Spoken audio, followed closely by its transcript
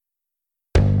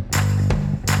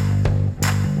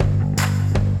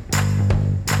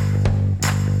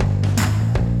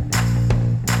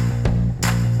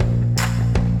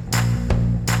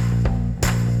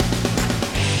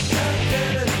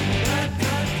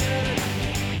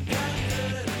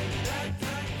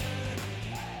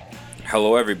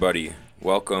Hello, everybody.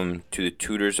 Welcome to the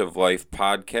Tutors of Life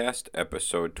podcast,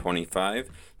 episode 25.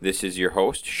 This is your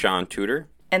host, Sean Tudor.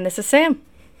 And this is Sam.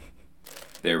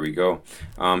 There we go.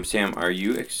 Sam, are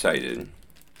you excited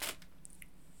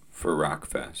for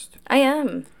Rockfest? I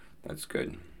am. That's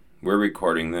good. We're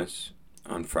recording this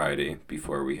on Friday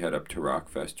before we head up to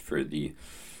Rockfest for the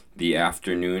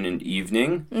afternoon and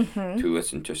evening to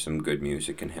listen to some good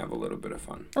music and have a little bit of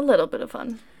fun. A little bit of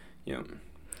fun. Yeah.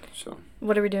 So.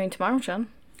 What are we doing tomorrow, Sean?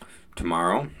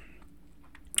 Tomorrow,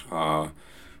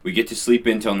 we get to sleep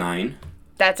until 9.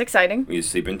 That's exciting. We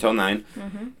sleep until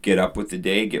 9. Get up with the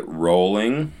day, get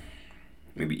rolling,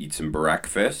 maybe eat some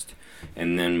breakfast,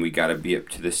 and then we got to be up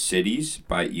to the cities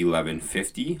by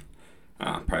 11:50,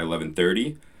 probably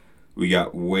 11:30. We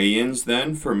got weigh-ins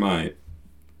then for my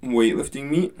weightlifting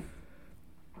meet,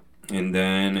 and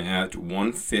then at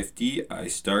 1:50 I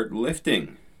start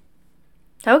lifting.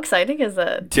 How exciting is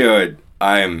that? Dude,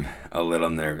 I'm a little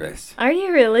nervous. Are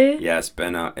you really? Yeah, it's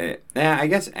been I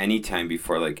guess any time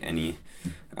before like any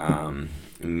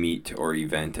meet or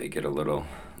event, I get a little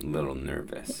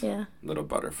nervous. Yeah. Little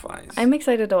butterflies. I'm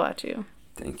excited to watch you.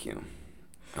 Thank you.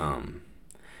 I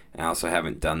also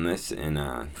haven't done this in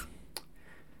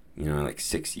like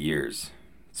 6 years,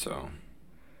 so.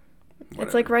 Whatever.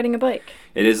 It's like riding a bike.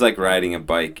 It is like riding a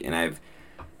bike, and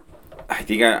I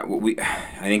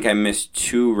think I missed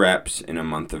 2 reps in a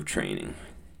month of training.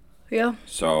 Yeah.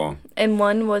 So. And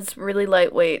one was really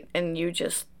lightweight, and it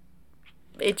just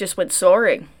went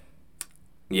soaring.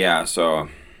 Yeah. So.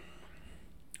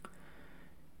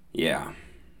 Yeah.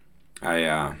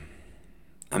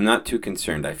 I'm not too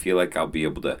concerned. I feel like I'll be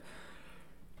able to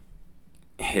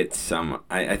hit some.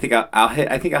 I think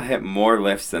I'll hit more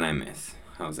lifts than I miss.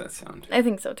 How's that sound? I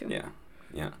think so too.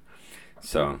 Yeah.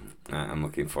 So I'm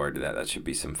looking forward to that. That should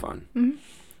be some fun. Mm-hmm.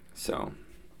 So,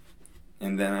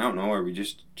 and then I don't know. Are we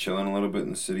just chilling a little bit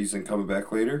in the cities and coming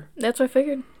back later? That's what I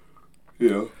figured.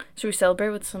 Yeah. Should we celebrate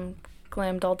with some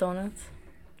Glam Doll donuts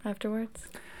afterwards?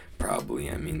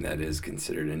 Probably. I mean, that is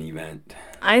considered an event.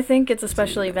 I think it's a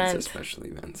special event. It's a special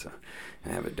event, so I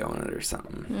have a donut or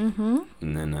something. Mm-hmm.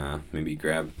 And then maybe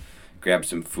grab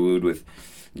some food with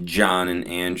John and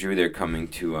Andrew. They're coming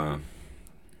to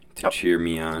cheer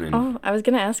me on. And I was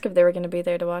going to ask if they were going to be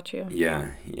there to watch you.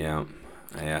 Yeah.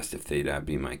 I asked if they'd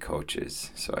be my coaches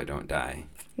so I don't die.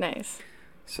 Nice.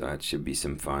 So that should be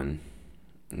some fun.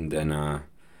 And then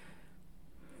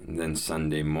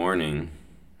Sunday morning,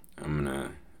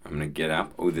 I'm gonna get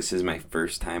up. Oh, this is my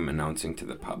first time announcing to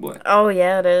the public. Oh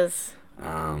yeah, it is.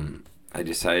 I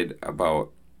decided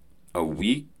about a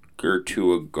week or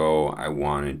 2 ago I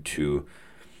wanted to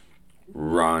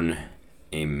run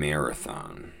a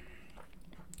marathon.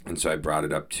 And so I brought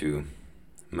it up to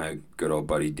my good old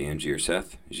buddy Dan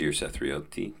Gierseth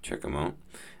Realty, check him out,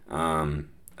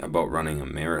 about running a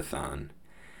marathon.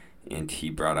 And he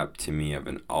brought up to me of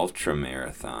an ultra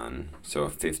marathon, so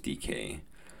a 50K,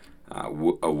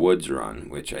 a woods run,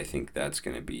 which I think that's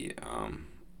going to be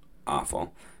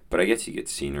awful. But I guess you get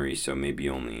scenery, so maybe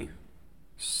only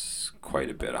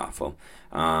quite a bit awful.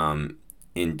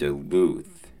 In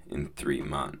Duluth in 3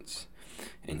 months.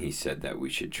 And he said that we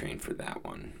should train for that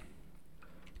one.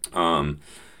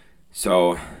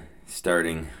 So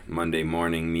starting Monday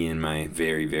morning, me and my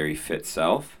very, very fit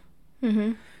self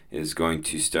is going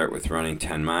to start with running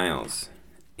 10 miles.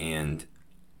 And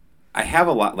I have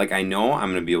a lot, like I know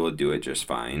I'm going to be able to do it just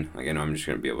fine. Like I know I'm just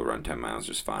going to be able to run 10 miles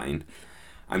just fine.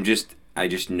 I just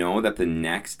know that the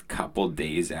next couple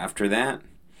days after that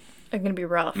are going to be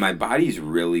rough. My body's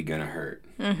really going to hurt.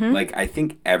 Like I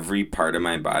think every part of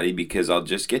my body, because I'll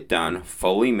just get done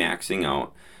fully maxing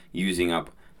out, using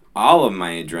up all of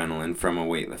my adrenaline from a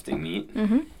weightlifting meet.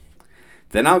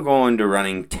 Then I'll go into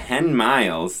running 10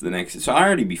 miles the next. So I'll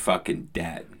already be fucking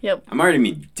dead. Yep. I'm already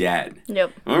be dead.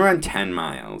 Yep. I'm going to run 10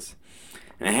 miles.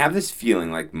 And I have this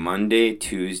feeling like Monday,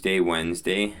 Tuesday,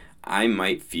 Wednesday, I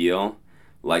might feel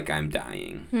like I'm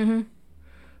dying.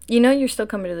 You know you're still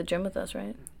coming to the gym with us,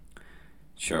 right?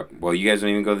 Sure. Well, you guys don't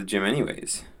even go to the gym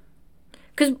anyways.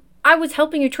 Because I was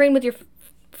helping you train with your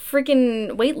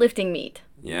freaking weightlifting meet.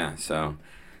 Yeah, so,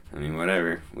 I mean,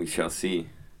 whatever. We shall see.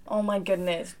 Oh my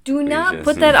goodness. Do not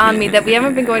put that on me that we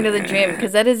haven't been going to the gym,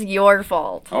 because that is your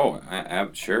fault. Oh,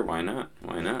 sure. Why not?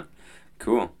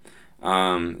 Cool.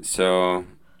 So,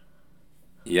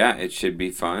 yeah, it should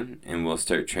be fun, and we'll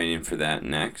start training for that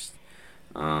next.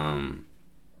 I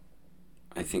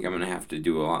think I'm going to have to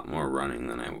do a lot more running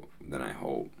than I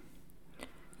hope.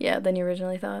 Yeah, than you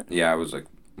originally thought? Yeah, I was, like,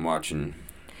 watching.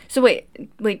 So, wait,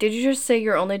 did you just say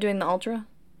you're only doing the ultra?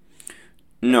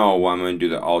 No, I'm going to do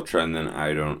the ultra, and then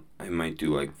I might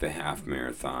do, like, the half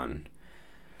marathon.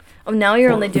 Oh, now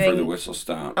you're only doing... For the whistle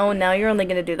stop. Oh, now you're only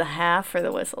going to do the half for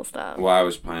the whistle stop. Well, I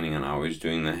was planning on always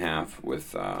doing the half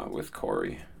with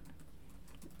Corey.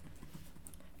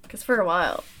 Because for a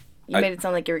while, you made it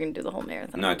sound like you were going to do the whole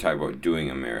marathon. No, I talked about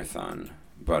doing a marathon,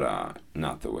 but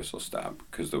not the whistle stop.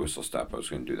 Because the whistle stop, I was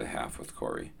going to do the half with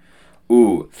Corey.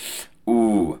 Ooh.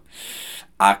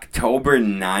 October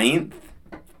 9th?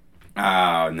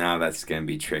 Oh, now that's going to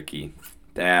be tricky.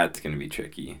 That's going to be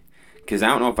tricky. Because I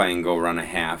don't know if I can go run a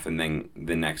half and then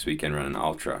the next weekend run an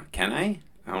ultra. Can I?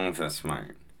 I don't know if that's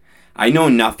smart. I know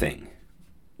nothing.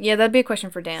 Yeah, that'd be a question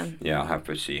for Dan. Yeah, I'll have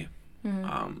to see.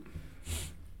 Mm-hmm.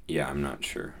 Yeah, I'm not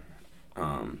sure.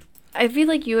 I feel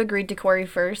like you agreed to Corey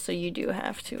first, so you do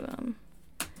have to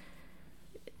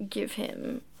give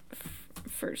him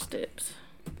first dibs.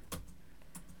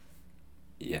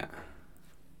 Yeah.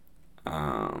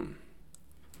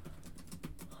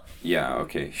 Yeah,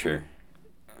 okay, sure.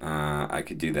 I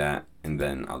could do that, and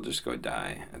then I'll just go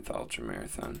die at the ultra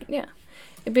marathon. Yeah.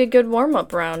 It'd be a good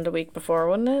warm-up round a week before,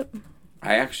 wouldn't it?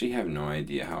 I actually have no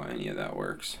idea how any of that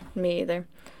works. Me either.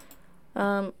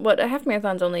 A half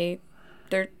marathon's only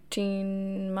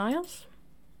 13 miles?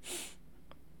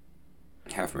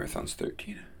 Half marathon's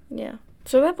 13. Yeah.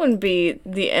 So that wouldn't be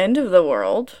the end of the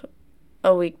world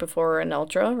a week before an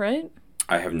ultra, right?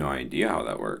 I have no idea how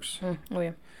that works. Oh,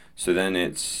 yeah. So then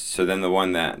the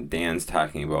one that Dan's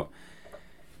talking about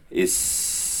is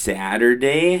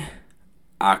Saturday,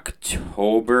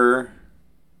 October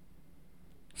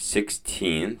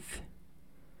 16th. It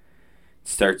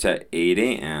starts at 8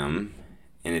 a.m.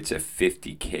 and it's a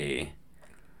 50K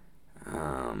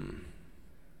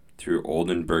through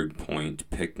Oldenburg Point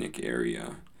Picnic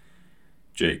Area,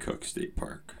 Jay Cook State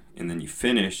Park. And then you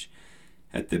finish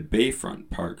at the Bayfront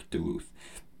Park, Duluth.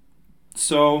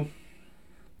 So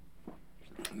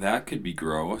that could be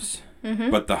gross.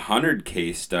 Mm-hmm. But the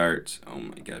 100K starts... Oh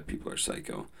my God, people are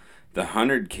psycho. The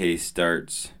 100K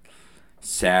starts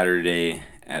Saturday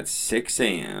at 6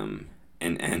 a.m.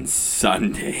 and ends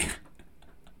Sunday.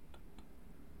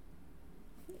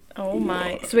 Oh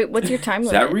my. So wait, what's your time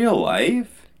limit? Is that real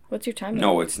life? What's your time limit?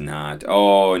 No, it's not.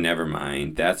 Oh, never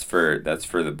mind. That's for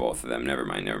the both of them. Never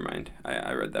mind.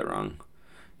 I read that wrong.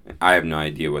 I have no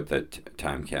idea what the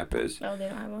time cap is. Oh, they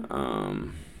don't have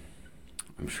one?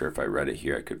 I'm sure if I read it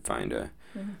here, I could find a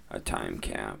time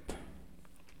cap.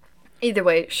 Either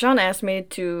way, Sean asked me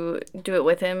to do it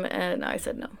with him, and I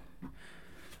said no.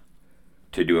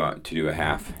 To do a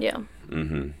half? Yeah.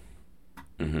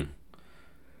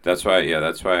 That's why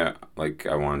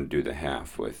I want to do the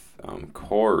half with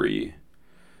Corey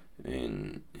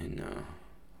in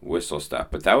Whistle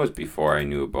Stop. But that was before I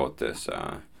knew about this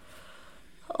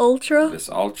ultra.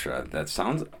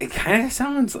 It kind of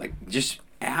sounds like just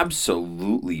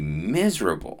absolutely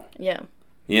miserable. Yeah.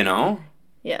 You know?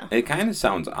 Yeah. It kind of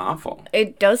sounds awful.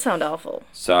 It does sound awful.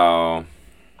 So,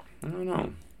 I don't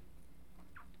know.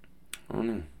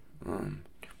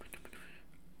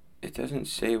 It doesn't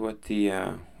say what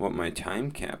my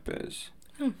time cap is.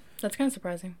 That's kind of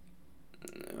surprising.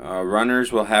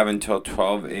 Runners will have until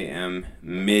 12 a.m.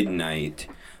 midnight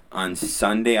on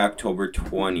Sunday, October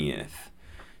 20th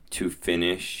to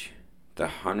finish the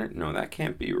 100. No, that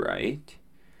can't be right.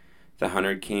 The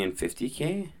 100K and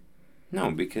 50K?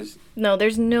 No, because... No,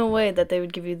 there's no way that they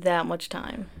would give you that much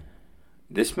time.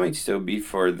 This might still be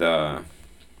for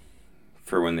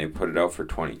when they put it out for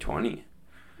 2020.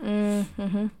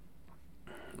 Mm-hmm.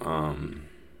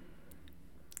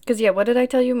 Because, yeah, what did I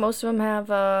tell you? Most of them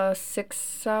have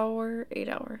 6 hour, 8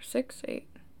 hour, 6, 8.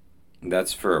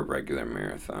 That's for a regular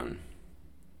marathon.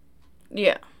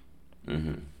 Yeah.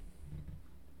 Mm-hmm.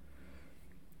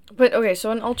 But, okay,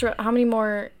 so an ultra, how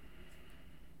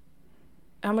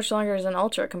much longer is an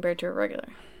ultra compared to a regular?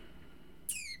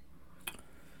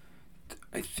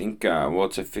 I think,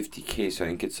 it's a 50K, so I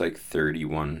think it's like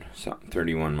 31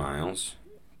 miles.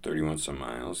 31 some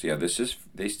miles. Yeah,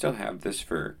 they still have this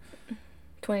for...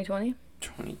 2020?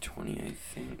 2020, I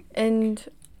think. And,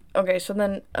 okay, so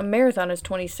then a marathon is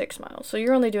 26 miles. So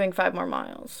you're only doing 5 more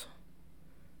miles.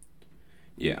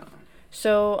 Yeah.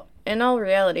 So, in all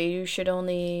reality, you should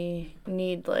only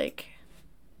need, like,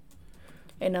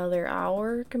 another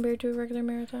hour compared to a regular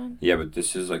marathon? Yeah, but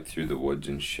this is, like, through the woods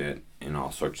and shit and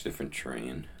all sorts of different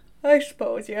terrain. I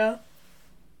suppose, yeah.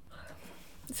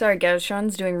 Sorry, guys.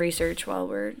 Sean's doing research while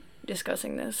we're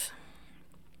discussing this.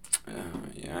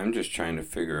 Yeah, I'm just trying to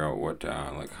figure out what,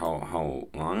 how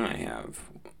long I have,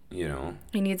 you know.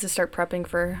 He needs to start prepping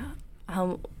for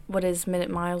what his minute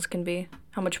miles can be.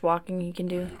 How much walking he can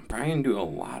do. I'm probably going to do a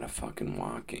lot of fucking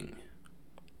walking.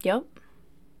 Yep.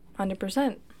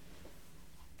 100%.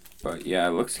 But, yeah,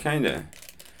 it looks kind of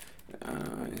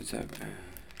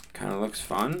kind of looks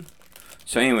fun.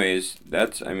 So anyways,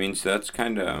 that's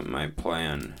kind of my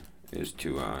plan, is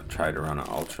to try to run an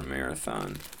ultra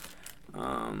marathon.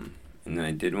 And then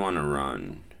I did want to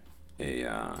run a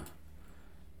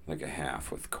like a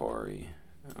half with Corey.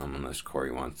 Unless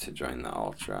Corey wants to join the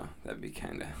ultra, that'd be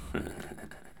kind of.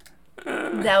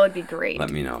 That would be great. Let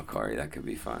me know, Corey. That could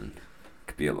be fun.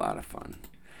 Could be a lot of fun.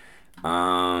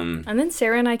 And then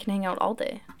Sarah and I can hang out all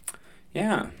day.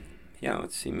 Yeah.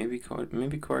 Let's see. Maybe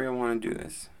Corey will want to do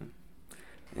this.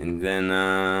 And then,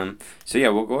 so yeah,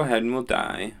 we'll go ahead and we'll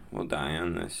die. We'll die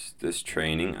on this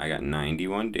training. I got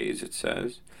 91 days, it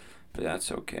says, but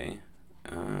that's okay.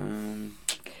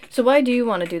 So why do you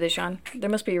want to do this, Sean? There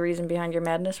must be a reason behind your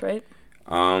madness, right?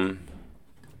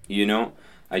 You know,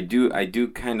 I do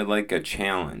kind of like a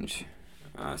challenge,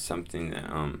 something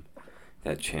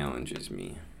that challenges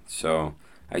me. So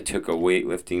I took a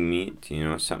weightlifting meet,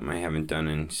 something I haven't done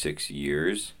in 6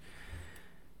 years.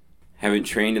 Haven't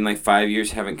trained in like 5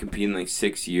 years, haven't competed in like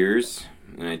 6 years.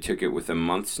 And I took it with a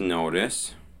month's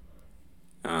notice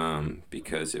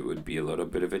because it would be a little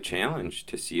bit of a challenge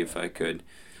to see if I could.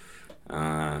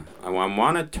 I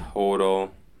want to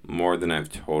total more than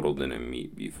I've totaled in a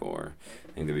meet before.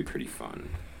 I think that'd be pretty fun.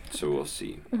 So we'll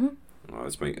see. Mm-hmm. Well,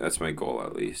 that's my goal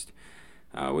at least,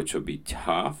 which will be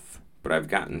tough. But I've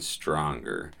gotten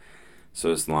stronger.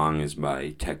 So as long as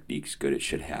my technique's good, it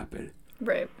should happen.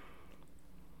 Right.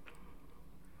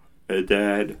 And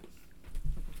then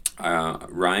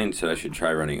Ryan said I should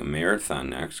try running a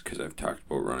marathon next because I've talked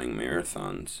about running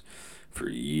marathons for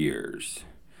years.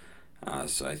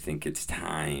 So I think it's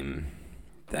time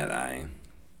that I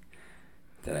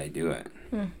do it.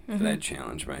 Mm-hmm. That I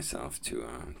challenge myself to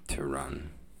run.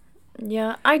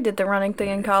 Yeah, I did the running thing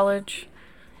in college.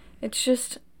 It's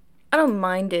just, I don't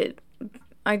mind it.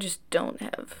 I just don't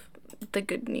have the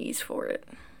good knees for it.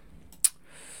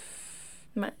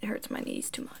 It hurts my knees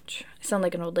too much. I sound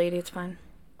like an old lady. It's fine.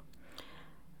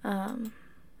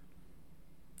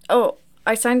 Oh,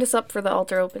 I signed us up for the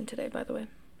Alter Open today, by the way.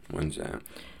 When's that?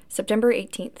 September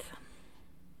 18th.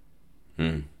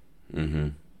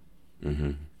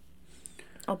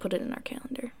 I'll put it in our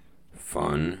calendar.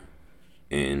 Fun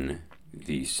in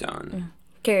the sun.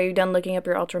 Okay, are you done looking up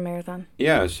your ultra marathon?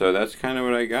 Yeah, so that's kind of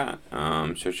what I got.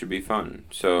 So it should be fun.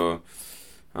 So,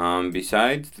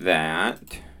 besides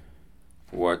that,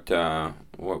 what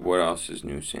else is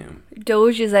new, Sam?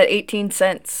 Doge is at 18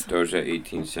 cents. Doge at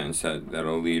 18 cents.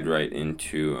 That'll lead right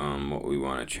into what we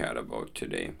want to chat about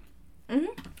today. Mm-hmm.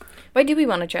 Why do we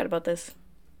want to chat about this?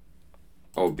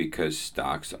 Oh, because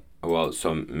stocks. Well,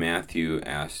 so Matthew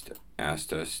asked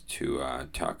us to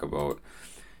talk about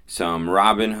some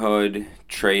Robinhood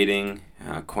trading,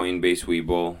 Coinbase,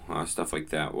 Webull, stuff like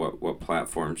that. What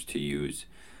platforms to use,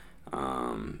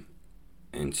 and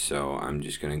so I'm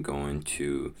just gonna go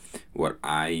into what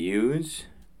I use,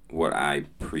 what I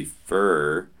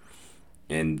prefer,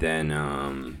 and then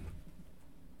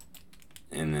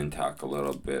talk a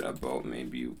little bit about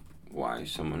maybe why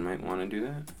someone might want to do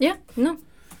that. Yeah. No.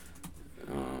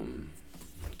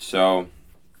 So,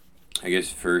 I guess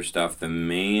first off, the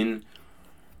main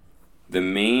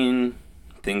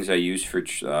things I use for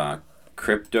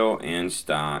crypto and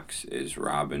stocks is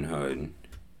Robinhood.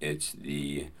 It's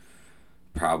the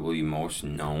probably most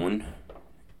known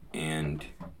and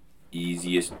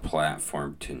easiest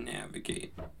platform to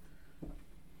navigate.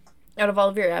 Out of all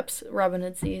of your apps,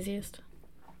 Robinhood's the easiest?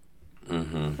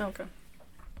 Mm-hmm. Okay.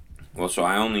 Well, so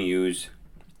I use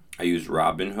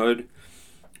Robinhood,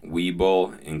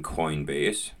 Webull, and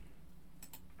Coinbase.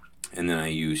 And then I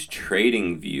use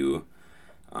TradingView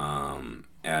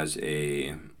as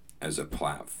a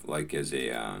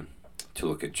to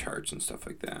look at charts and stuff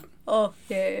like that. Oh,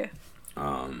 yeah.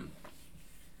 And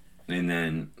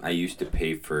then I used to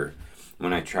pay for,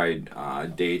 when I tried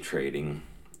day trading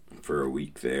for a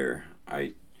week there,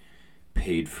 I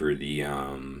paid for the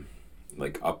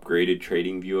upgraded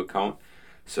TradingView account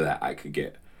so that I could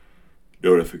get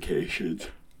notifications.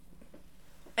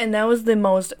 And that was the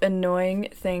most annoying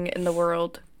thing in the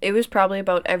world. It was probably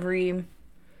about every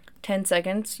 10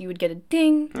 seconds you would get a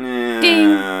ding,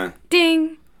 ding,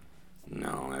 ding.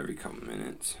 No, every couple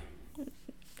minutes.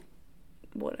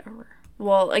 Whatever.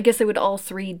 Well, I guess they would all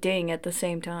three ding at the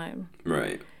same time.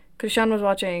 Right. Because Sean was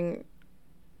watching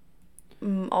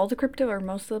all the crypto or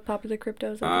most of the popular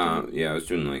cryptos at the time. Yeah, I was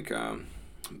doing like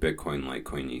Bitcoin,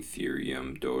 Litecoin,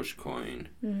 Ethereum, Dogecoin.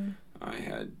 Mm-hmm.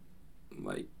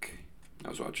 I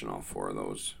was watching all four of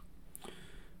those.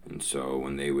 And so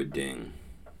when they would ding,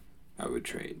 I would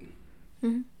trade.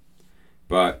 Mm-hmm.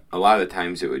 But a lot of the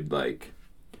times it would what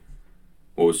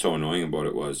was so annoying about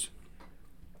it was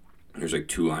there's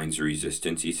 2 lines of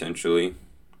resistance essentially.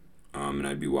 and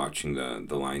I'd be watching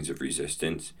the lines of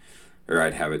resistance, or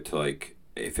I'd have it to like,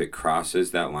 if it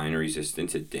crosses that line of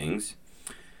resistance, it dings.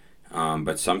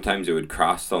 But sometimes it would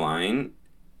cross the line,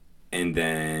 and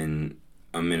then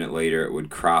a minute later it would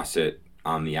cross it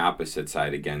on the opposite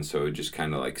side again, so it would just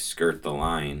kind of like skirt the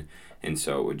line, and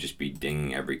so it would just be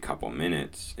dinging every couple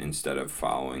minutes instead of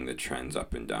following the trends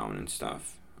up and down and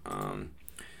stuff.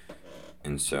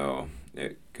 And so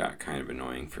it got kind of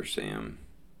annoying for Sam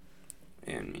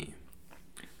and me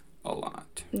a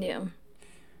lot. Yeah.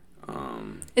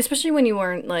 Especially when you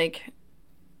weren't like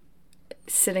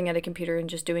sitting at a computer and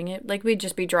just doing it. Like, we'd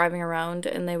just be driving around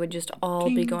and they would just all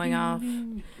be going off.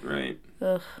 Right.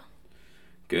 Ugh.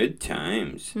 Good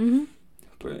times. Mm-hmm.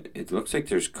 But it looks like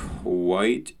there's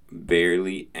quite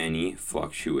barely any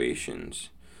fluctuations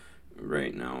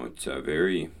right now. It's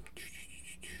very...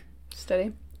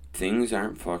 Steady? Things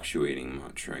aren't fluctuating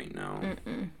much right now.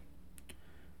 Mm-mm.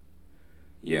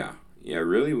 Yeah,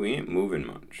 really, we ain't moving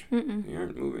much. Mm-mm. We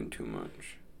aren't moving too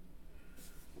much.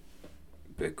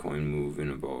 Bitcoin moving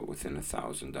about within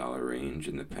 $1,000 range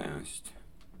in the past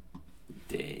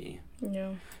day.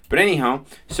 Yeah. But anyhow,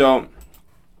 so,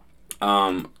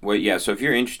 so if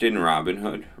you're interested in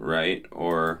Robinhood, right,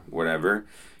 or whatever,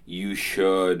 you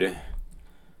should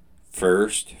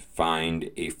first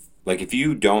find if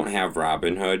you don't have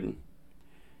Robinhood,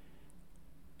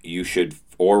 you should,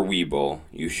 or Webull,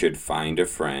 you should find a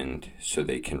friend so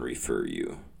they can refer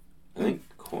you. I think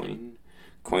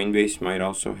Coinbase might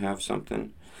also have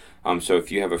something. So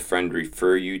if you have a friend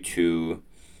refer you to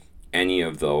any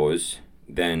of those,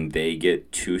 then they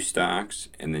get 2 stocks,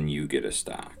 and then you get a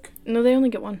stock. No, they only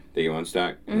get 1. They get 1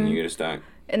 stock, and you get a stock.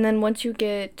 And then once you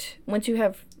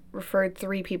have referred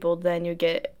 3 people, then you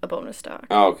get a bonus stock.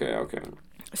 Oh, okay.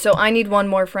 So I need 1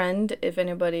 more friend. If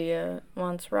anybody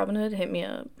wants Robinhood, hit me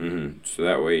up. Mm-hmm. So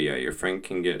that way, your friend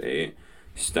can get a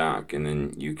stock, and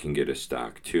then you can get a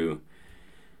stock too.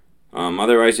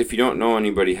 Otherwise, if you don't know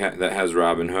anybody that has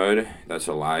Robinhood, that's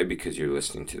a lie because you're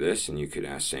listening to this, and you could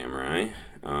ask Samurai.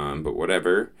 But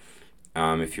whatever.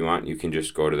 If you want, you can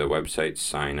just go to the website,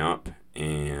 sign up,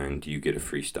 and you get a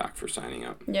free stock for signing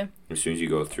up. Yeah. As soon as you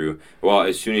go through,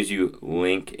 as soon as you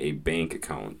link a bank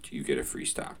account, you get a free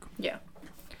stock. Yeah.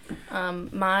 One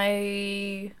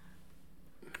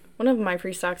of my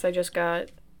free stocks I just got,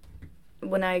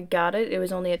 when I got it, it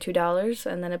was only at $2,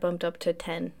 and then it bumped up to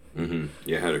 $10. Mm-hmm.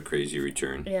 Yeah, it had a crazy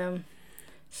return. Yeah.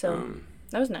 So,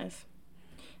 that was nice.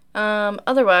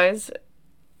 Otherwise,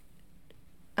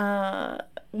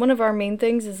 one of our main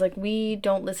things is, like, we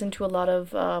don't listen to a lot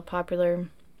of popular,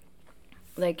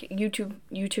 like,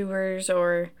 YouTubers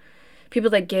or people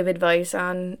that give advice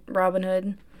on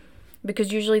Robinhood.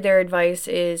 Because usually their advice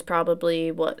is probably,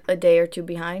 a day or 2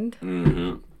 behind?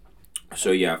 Mm-hmm. So,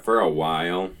 yeah, for a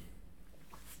while,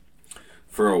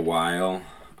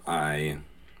 I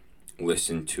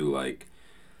listened to, like,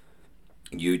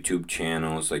 YouTube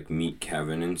channels like Meet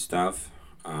Kevin and stuff.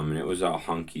 And it was all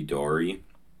hunky-dory.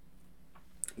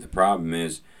 The problem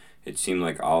is, it seemed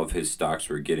like all of his stocks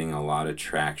were getting a lot of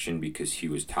traction because he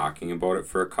was talking about it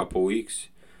for a couple weeks.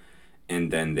 And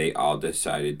then they all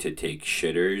decided to take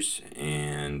shitters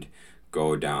and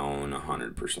go down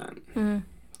 100%. Mm-hmm.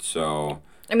 So...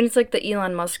 I mean, it's like the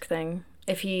Elon Musk thing.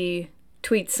 If he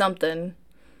tweets something,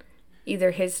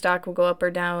 either his stock will go up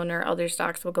or down, or other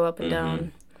stocks will go up and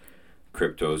down.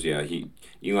 Cryptos, yeah.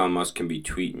 Elon Musk can be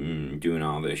tweeting, doing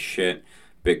all this shit.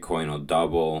 Bitcoin will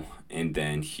double, and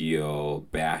then he'll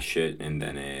bash it, and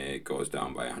then it goes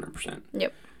down by 100%.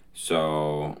 Yep.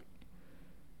 So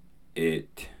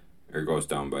or goes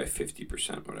down by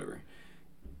 50%, whatever.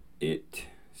 It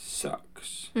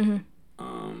sucks.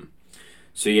 Mm-hmm.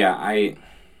 So yeah, I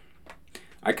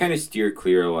kind of steer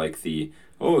clear like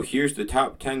here's the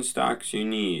top 10 stocks you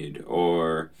need,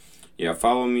 or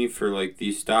follow me for like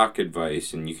the stock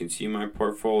advice and you can see my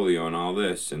portfolio and all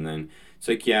this, and then it's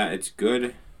like, it's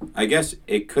good. I guess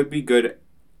it could be good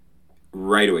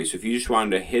right away. So if you just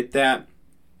wanted to hit that,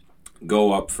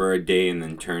 go up for a day and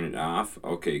then turn it off,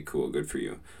 okay, cool, good for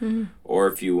you. Mm-hmm. Or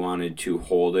if you wanted to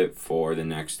hold it for the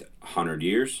next 100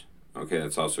 years, okay,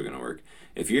 that's also going to work.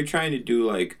 If you're trying to do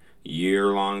like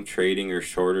year-long trading or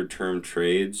shorter-term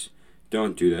trades,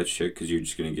 don't do that shit because you're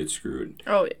just going to get screwed.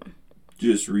 Oh, yeah.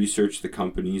 Just research the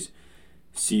companies,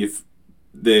 see if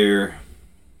their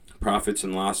profits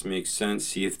and loss make sense,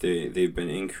 see if they've been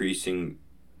increasing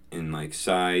in like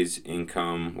size,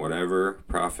 income, whatever,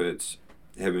 profits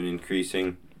have been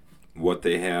increasing, what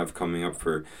they have coming up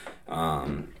for.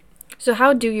 So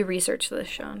how do you research this,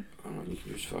 Sean? You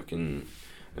can just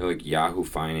like Yahoo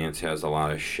Finance has a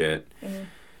lot of shit. Mm-hmm.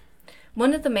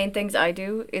 One of the main things I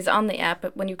do is on the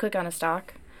app, when you click on a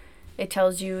stock, It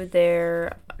tells you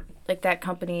their, like, that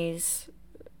company's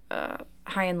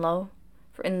high and low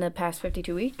in the past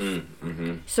 52 weeks.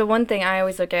 Mm-hmm. So one thing I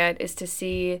always look at is to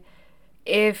see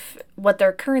if what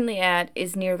they're currently at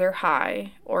is near their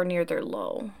high or near their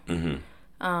low. Mm-hmm.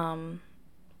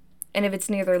 And if it's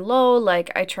near their low,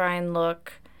 like, I try and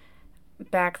look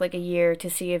back like a year to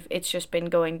see if it's just been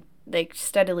going like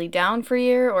steadily down for a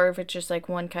year or if it's just like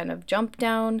one kind of jump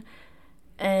down.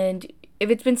 And if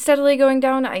it's been steadily going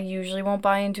down, I usually won't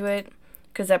buy into it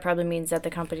because that probably means that the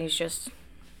company's just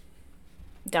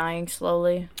dying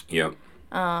slowly. Yep.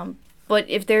 But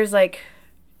if there's like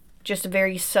just a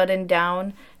very sudden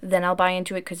down, then I'll buy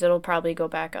into it because it'll probably go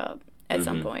back up at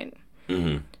some point.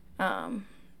 Mm-hmm.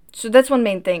 So that's one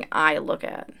main thing I look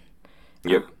at.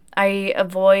 Yep. I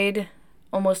avoid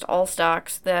almost all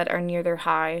stocks that are near their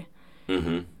high.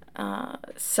 Mm-hmm.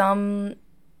 Some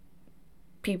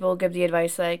people give the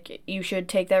advice like you should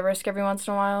take that risk every once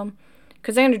in a while,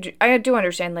 because I do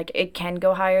understand like it can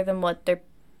go higher than what their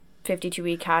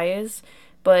 52-week high is,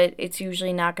 but it's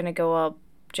usually not going to go up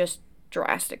just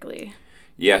drastically.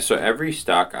 Yeah, so every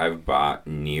stock I've bought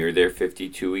near their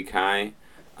 52-week high,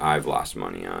 I've lost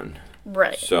money on.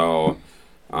 Right. So,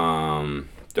 don't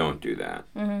do that.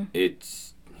 Mm-hmm.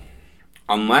 It's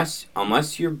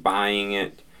unless you're buying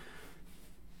it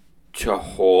to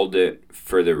hold it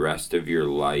for the rest of your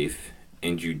life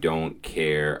and you don't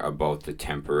care about the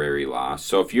temporary loss.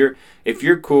 So if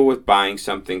you're cool with buying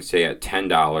something, say at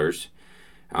 $10,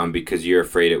 because you're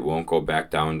afraid it won't go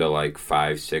back down to like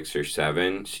 5, 6, or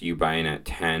 7, so you buy in at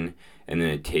 10, and then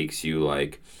it takes you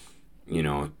like,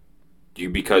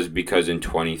 because in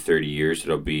 20, 30 years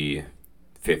it'll be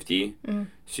 50,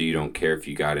 so you don't care if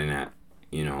you got in at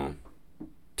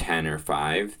 10 or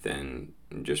 5, then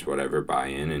just whatever, buy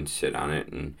in and sit on it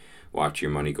and watch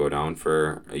your money go down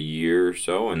for a year or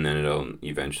so, and then it'll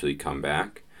eventually come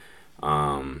back.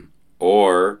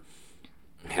 Or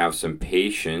have some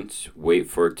patience, wait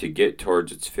for it to get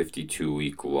towards its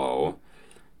 52-week low,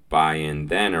 buy in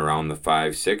then around the $5,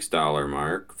 $6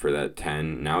 mark for that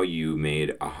 10. Now you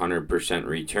made 100%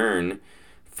 return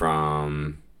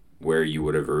from where you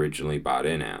would have originally bought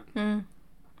in at.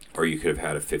 Or you could have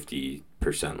had a 50%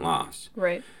 loss.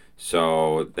 Right.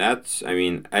 So that's,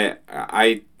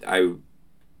 I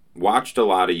watched a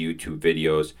lot of YouTube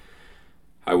videos.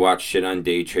 I watched shit on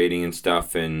day trading and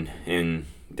stuff, and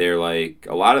they're like,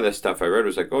 a lot of the stuff I read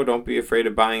was like, oh, don't be afraid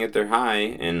of buying at their high.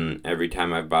 And every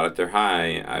time I've bought at their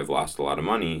high, I've lost a lot of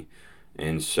money.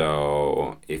 And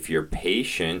so if you're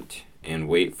patient and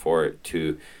wait for it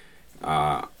to,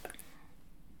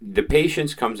 the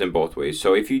patience comes in both ways.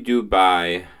 So if you do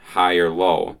buy high or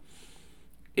low,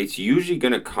 it's usually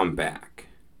going to come back.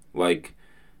 Like,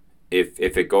 if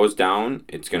it goes down,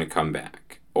 it's going to come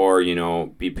back. Or,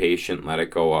 be patient, let it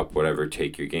go up, whatever,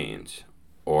 take your gains.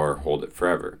 Or hold it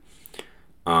forever.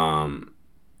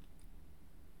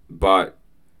 But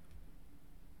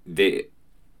the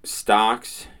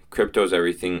stocks, cryptos,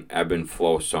 everything ebb and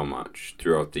flow so much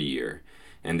throughout the year.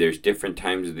 And there's different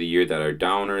times of the year that are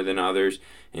downer than others,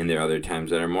 and there are other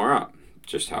times that are more up.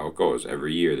 Just how it goes.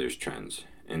 Every year there's trends.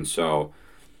 And so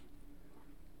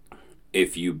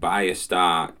if you buy a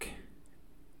stock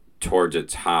towards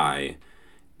its high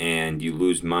and you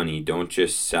lose money, don't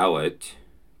just sell it,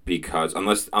 because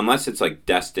unless it's like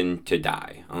destined to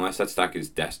die. Unless that stock is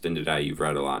destined to die, you've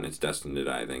read a lot and it's destined to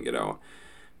die, then get out.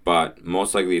 But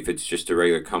most likely if it's just a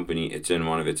regular company, it's in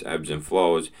one of its ebbs and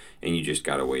flows, and you just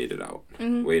got to wait it out.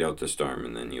 Mm-hmm. Wait out the storm,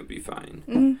 and then you'll be fine.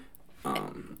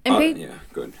 Mm-hmm.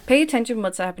 Good. Pay attention to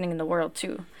what's happening in the world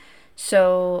too.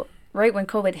 So right when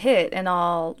COVID hit and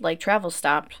all like travel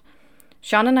stopped,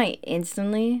 Sean and I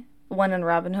instantly went on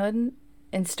Robinhood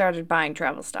and started buying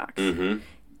travel stocks. Mm-hmm.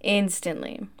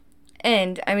 Instantly.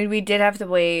 And we did have to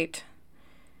wait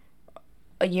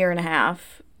a year and a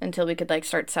half until we could like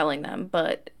start selling them,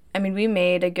 but we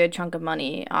made a good chunk of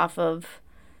money off of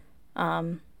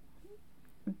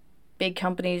big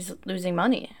companies losing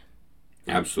money.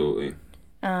 Absolutely.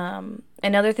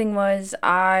 Another thing was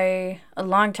a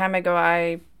long time ago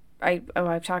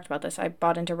I've talked about this. I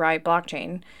bought into Riot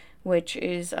Blockchain, which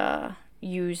is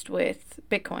used with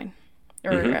Bitcoin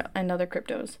or and other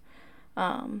cryptos.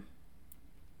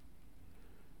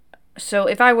 So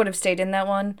if I would have stayed in that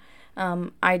one,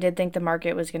 I did think the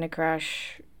market was going to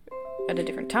crash at a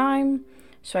different time,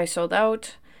 so I sold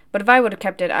out. But if I would have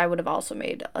kept it, I would have also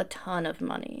made a ton of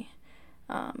money.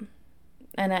 And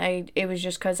it was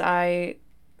just because I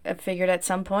figured at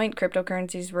some point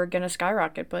cryptocurrencies were going to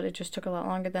skyrocket, but it just took a lot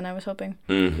longer than I was hoping.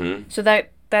 Mm-hmm. So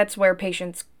that's where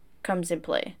patience comes in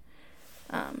play.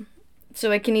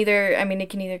 So it can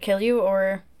either kill you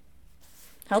or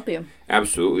help you.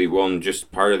 Absolutely. Well, and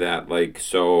just part of that, like,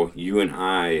 so you and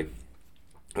I,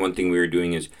 one thing we were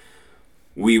doing is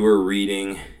we were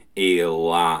reading a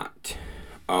lot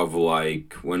of,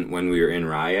 like, when we were in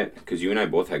Riot, because you and I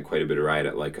both had quite a bit of Riot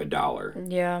at like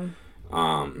 $1. Yeah.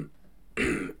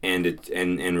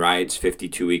 And Riot's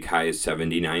 52-week high is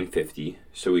 79.50,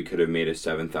 so we could have made a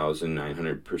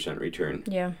 7,900% return.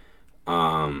 Yeah.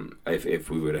 If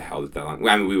we would have held it that long.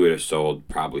 I mean, we would have sold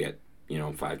probably at,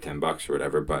 $5-10 or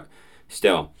whatever, but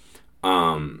still,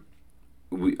 a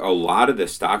lot of the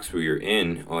stocks we were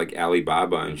in, like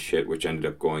Alibaba and shit, which ended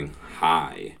up going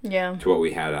high to what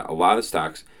we had. A lot of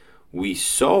stocks we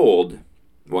sold.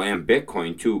 Well, and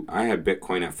Bitcoin too. I had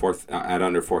Bitcoin at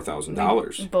under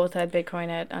 $4,000. We both had Bitcoin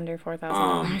at under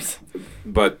 $4,000.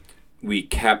 But we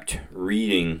kept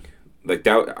reading. Like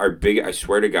that, I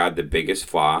swear to God, the biggest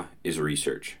flaw is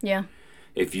research. Yeah.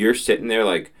 If you're sitting there,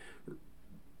 like,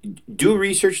 do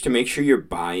research to make sure you're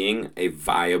buying a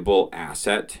viable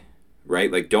asset,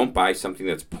 right? Like, don't buy something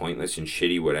that's pointless and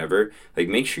shitty, whatever. Like,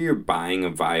 make sure you're buying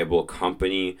a viable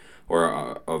company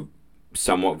or a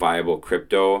somewhat viable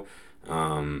crypto,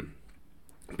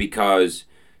 because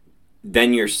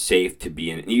then you're safe to be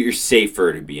in it. You're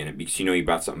safer to be in it because you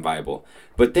bought something viable.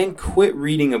 But then quit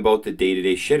reading about the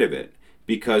day-to-day shit of it,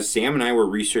 because Sam and I were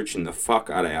researching the fuck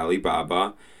out of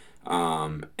Alibaba,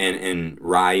 and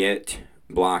Riot,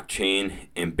 blockchain,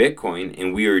 and Bitcoin,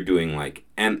 and we were doing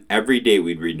and every day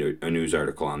we'd read a news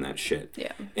article on that shit.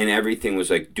 Yeah. And everything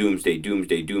was like doomsday,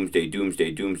 doomsday, doomsday,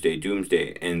 doomsday, doomsday,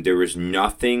 doomsday, and there was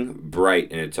nothing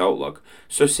bright in its outlook.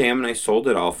 So Sam and I sold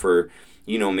it all for,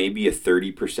 maybe a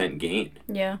 30% gain.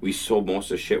 Yeah. We sold most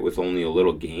of the shit with only a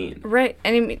little gain. Right.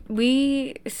 And I mean,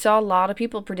 we saw a lot of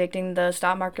people predicting the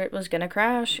stock market was going to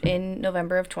crash in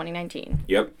November of 2019.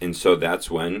 Yep. And so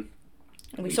that's when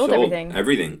we sold everything.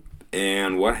 Everything.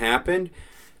 And what happened?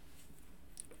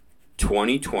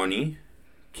 2020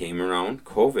 came around,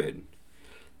 COVID.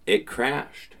 It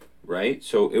crashed, right?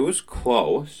 So it was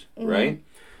close, right?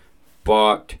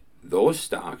 But those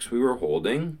stocks we were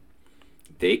holding,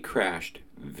 they crashed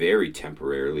very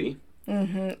temporarily.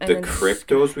 Mm-hmm. The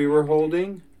cryptos we were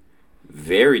holding,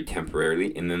 very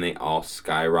temporarily, and then they all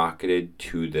skyrocketed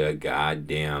to the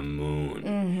goddamn moon.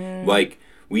 Mm-hmm. Like,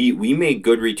 we made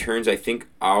good returns. I think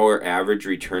our average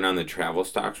return on the travel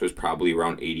stocks was probably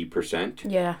around 80%.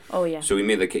 Yeah. Oh, yeah. So we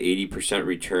made like an 80%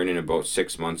 return in about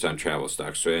 6 months on travel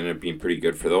stocks. So it ended up being pretty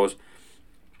good for those.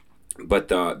 But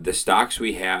the stocks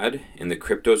we had and the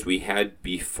cryptos we had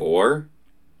before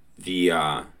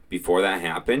that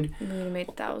happened, we would have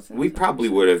made thousands. we probably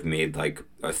would have made like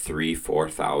a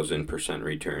 3,000-4,000%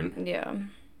 return. Yeah.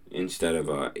 Instead of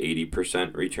a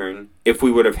 80% return, if we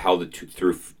would have held it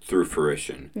through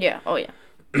fruition. Yeah. Oh, yeah.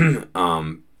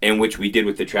 And which we did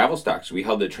with the travel stocks. We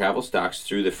held the travel stocks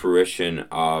through the fruition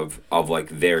of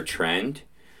like their trend,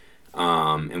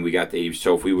 and we got the 80.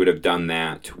 So if we would have done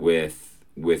that with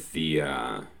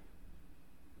the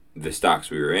stocks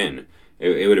we were in,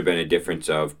 it would have been a difference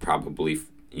of probably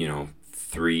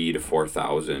 3,000 to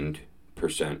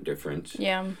 4,000% difference.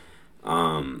 Yeah.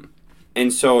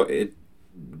 And so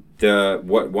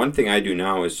one thing I do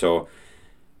now is, so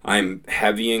I'm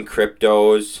heavy in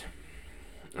cryptos.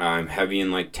 I'm heavy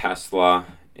in like Tesla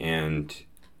and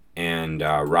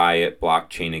Riot,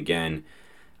 blockchain again.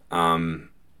 And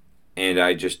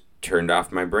I just turned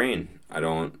off my brain. I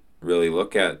don't really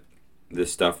look at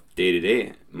this stuff day to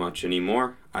day much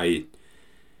anymore. I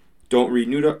don't read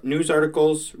news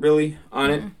articles really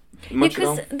on it much at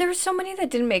all. Because there's so many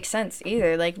that didn't make sense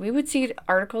either. Like, we would see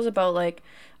articles about like,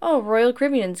 oh, Royal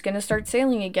Caribbean's going to start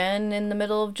sailing again in the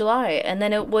middle of July. And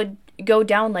then it would go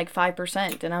down like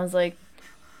 5%. And I was like,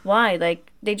 why? Like,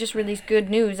 they just released good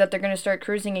news that they're going to start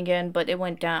cruising again, but it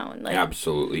went down. Like,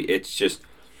 absolutely. It's just...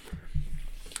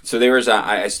 So there was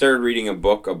I started reading a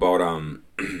book about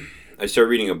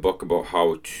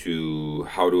how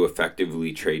to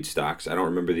effectively trade stocks. I don't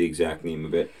remember the exact name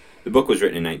of it. The book was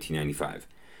written in 1995.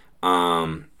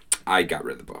 I got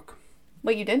rid of the book.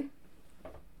 What, you did?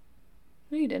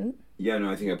 No, you didn't. Yeah,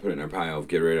 no, I think I put it in our pile of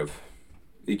get rid of.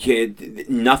 You can't.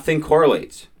 Nothing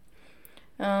correlates.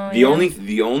 Oh, the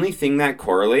only thing that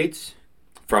correlates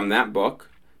from that book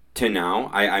to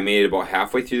now, I made it about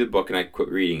halfway through the book and I quit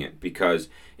reading it because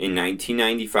in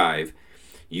 1995,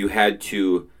 you had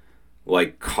to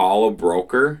like call a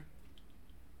broker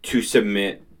to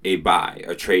submit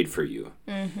a trade for you.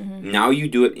 Mm-hmm. Now you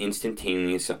do it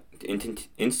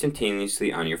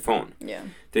instantaneously on your phone. Yeah.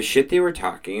 The shit they were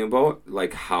talking about,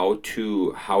 like how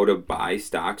to buy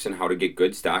stocks and how to get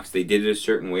good stocks, they did it a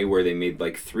certain way where they made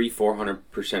like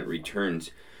 300-400%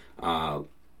 returns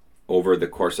over the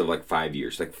course of like 5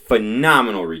 years. Like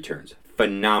phenomenal returns.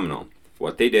 phenomenal.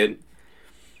 What they did,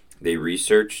 they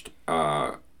researched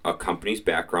a company's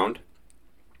background.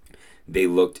 They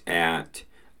looked at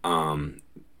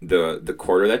the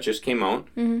quarter that just came out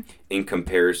in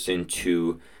comparison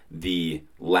to the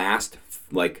last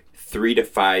 3 to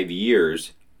 5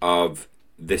 years of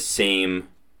the same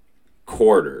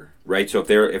quarter, right? So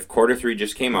if quarter 3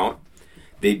 just came out,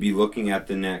 they'd be looking at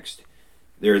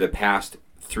the past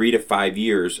 3 to 5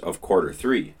 years of quarter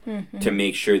 3 to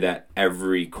make sure that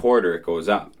every quarter it goes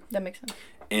up. That makes sense.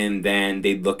 And then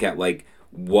they'd look at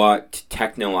what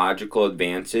technological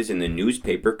advances in the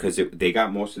newspaper, because they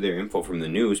got most of their info from the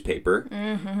newspaper,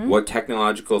 what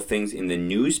technological things in the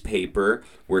newspaper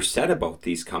were said about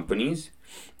these companies,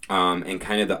 and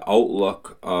kind of the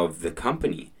outlook of the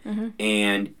company.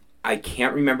 And I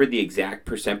can't remember the exact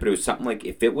percent, but it was something like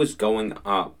if it was going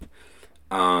up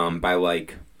by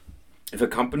if a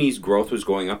company's growth was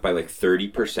going up by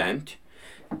 30%,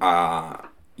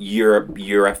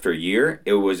 year after year,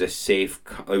 it was a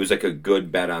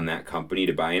good bet on that company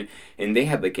to buy in, and they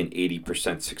had an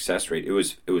 80% success rate. It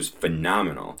was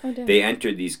phenomenal. Oh, damn. They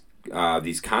entered these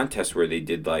contests where they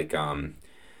did I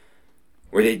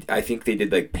think they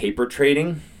did paper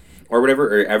trading or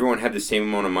whatever, or everyone had the same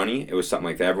amount of money. It was something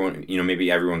like that. Everyone, maybe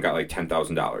everyone got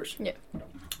 $10,000. Yeah.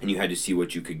 And you had to see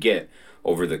what you could get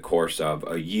over the course of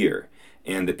a year.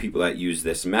 And the people that used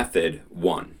this method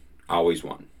always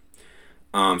won.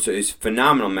 So it's a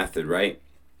phenomenal method, right?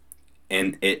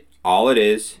 And all it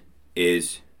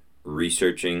is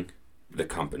researching the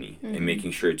company and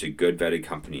making sure it's a good vetted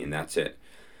company, and that's it.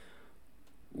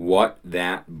 What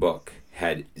that book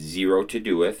had zero to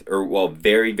do with,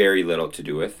 very, very little to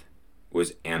do with,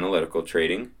 was analytical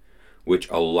trading, which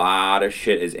a lot of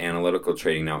shit is analytical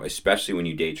trading now, especially when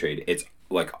you day trade. It's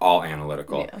all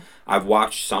analytical. Yeah. I've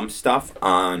watched some stuff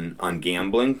on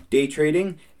gambling day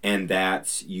trading, and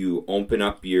that's you open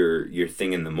up your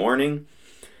thing in the morning,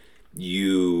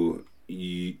 you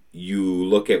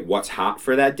look at what's hot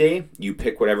for that day, you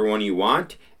pick whatever one you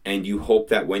want, and you hope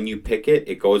that when you pick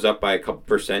it goes up by a couple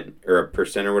percent or a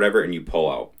percent or whatever, and you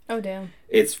pull out. Oh, damn.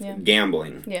 It's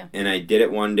gambling. Yeah. And I did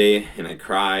it one day, and I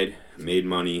cried, made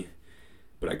money,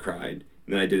 but I cried.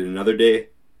 And then I did it another day,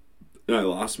 and I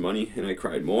lost money, and I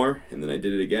cried more, and then I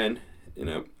did it again,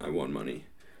 and I won money.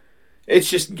 It's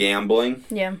just gambling.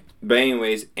 Yeah. But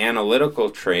anyways, analytical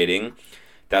trading,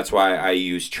 that's why I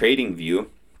use TradingView,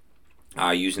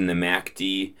 using the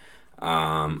MACD.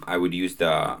 I would use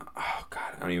I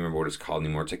don't even remember what it's called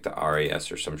anymore. It's the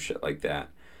RAS or some shit like that.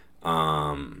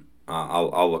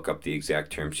 I'll look up the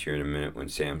exact terms here in a minute when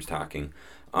Sam's talking.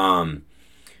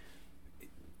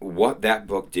 What that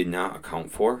book did not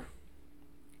account for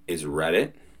is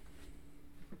Reddit,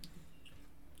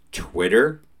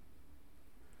 Twitter,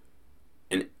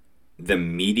 and the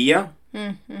media,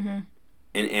 and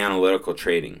analytical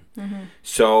trading.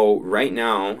 So right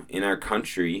now in our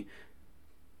country,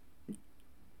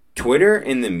 Twitter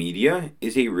and the media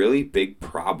is a really big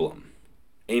problem.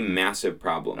 A massive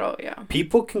problem. Oh, yeah.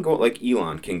 People can go,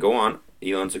 Elon can go on.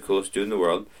 Elon's the coolest dude in the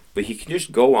world. But he can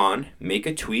just go on, make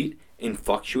a tweet, and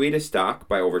fluctuate a stock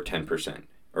by over 10%.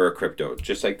 Or a crypto,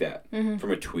 just like that,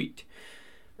 from a tweet.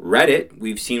 Reddit,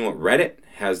 we've seen what Reddit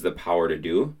has the power to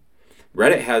do.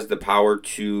 Reddit has the power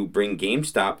to bring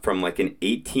GameStop from an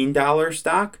 $18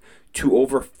 stock to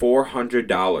over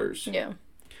 $400. Yeah.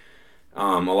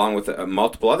 Along with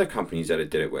multiple other companies that it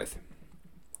did it with.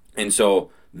 And so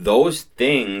those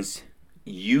things,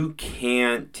 you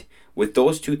can't, with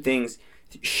those two things,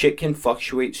 shit can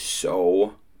fluctuate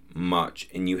so much,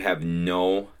 and you have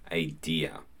no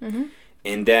idea.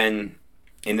 And then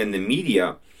the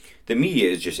media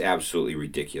is just absolutely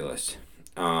ridiculous.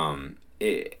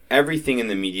 Everything in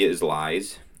the media is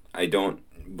lies. I don't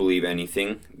believe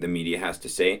anything the media has to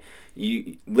say.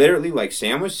 You literally, like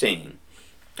Sam was saying,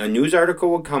 a news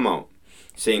article would come out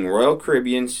saying Royal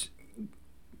Caribbean's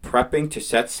prepping to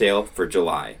set sail for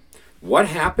July. What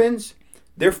happens?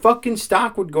 Their fucking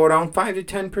stock would go down 5 to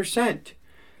 10%.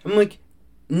 I'm like,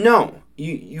 no.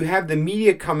 You have the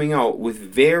media coming out with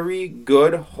very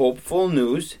good, hopeful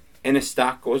news, and a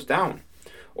stock goes down.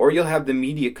 Or you'll have the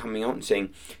media coming out and saying,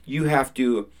 you have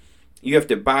to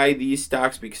buy these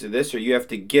stocks because of this, or you have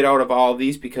to get out of all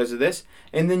these because of this,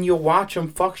 and then you'll watch them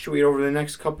fluctuate over the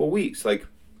next couple weeks.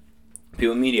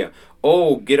 People in media,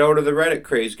 get out of the Reddit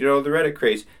craze, get out of the Reddit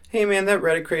craze. Hey man, that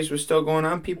Reddit craze was still going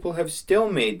on. People have still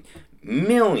made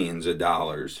millions of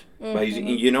dollars by using,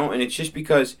 and it's just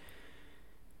because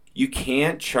you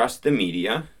can't trust the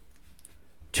media.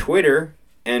 Twitter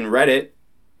and Reddit,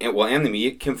 and the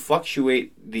media can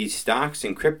fluctuate these stocks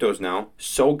and cryptos now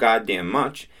so goddamn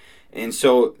much. And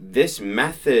so this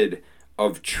method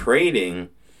of trading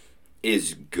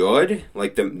is good.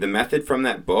 Like the method from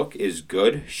that book is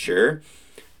good, sure,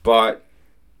 but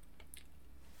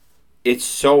it's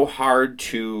so hard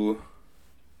to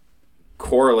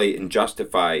correlate and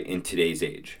justify in today's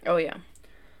age. Oh yeah.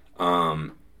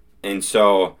 And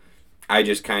so I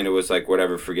just kind of was like,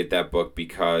 whatever, forget that book,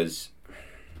 because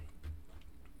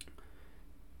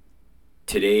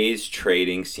today's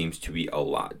trading seems to be a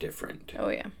lot different. Oh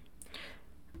yeah.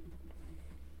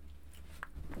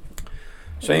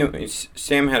 So anyways,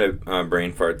 Sam had a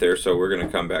brain fart there, so we're going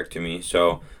to come back to me.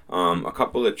 So a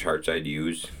couple of charts I'd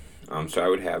use. So I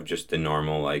would have just the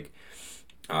normal, like,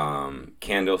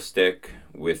 candlestick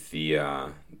with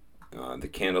the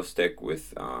candlestick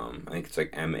with, I think it's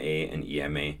like MA and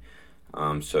EMA.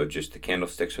 So just the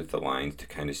candlesticks with the lines to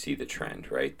kind of see the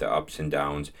trend, right? The ups and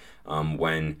downs.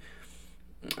 When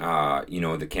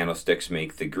the candlesticks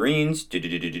make the greens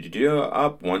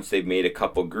up. Once they've made a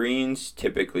couple greens,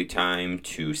 typically time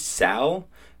to sell,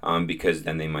 because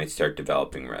then they might start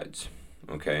developing reds.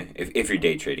 Okay, if you're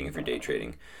day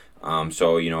trading,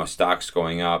 so a stock's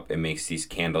going up, it makes these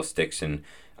candlesticks, and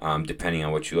depending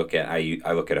on what you look at, I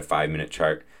look at a 5-minute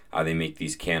chart. They make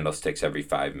these candlesticks every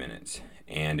 5 minutes,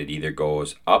 and it either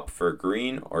goes up for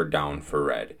green or down for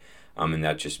red. And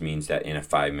that just means that in a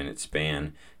 5-minute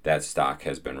span, that stock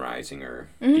has been rising or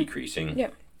decreasing.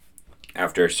 Yeah.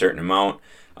 After a certain amount,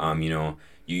 you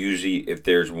usually, if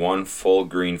there's one full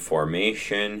green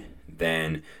formation,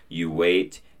 then you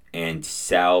wait and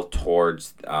sell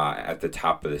towards at the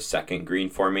top of the second green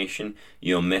formation.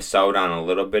 You'll miss out on a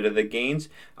little bit of the gains,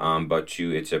 but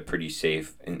it's a pretty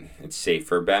safe and it's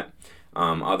safer bet.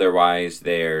 Otherwise,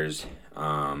 there's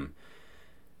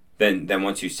Then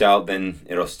once you sell, then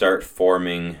it'll start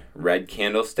forming red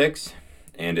candlesticks,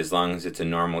 and as long as it's a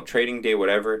normal trading day,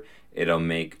 whatever, it'll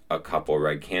make a couple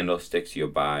red candlesticks. You'll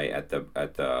buy at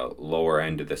the lower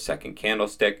end of the second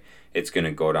candlestick. It's going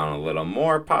to go down a little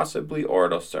more possibly, or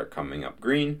it'll start coming up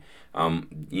green.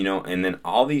 And then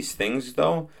all these things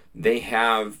though, they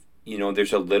have,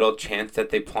 there's a little chance that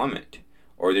they plummet,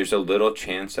 or there's a little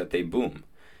chance that they boom.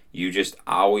 You just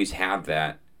always have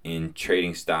that in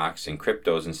trading stocks and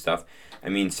cryptos and stuff. I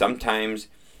mean, sometimes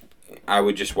I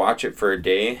would just watch it for a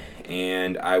day,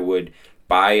 and I would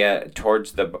buy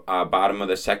towards the bottom of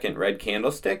the second red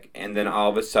candlestick, and then all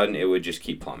of a sudden it would just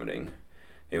keep plummeting.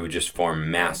 It would just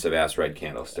form massive ass red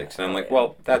candlesticks, and I'm like,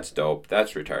 well, that's dope,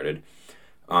 that's retarded.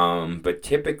 But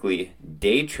typically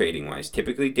day trading wise,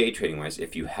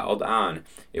 if you held on,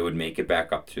 it would make it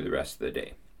back up through the rest of the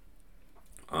day.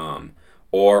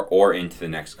 Or into the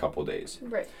next couple days.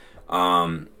 Right.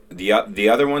 The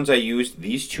other ones I use,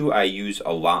 these two I use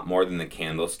a lot more than the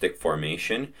candlestick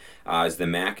formation, is the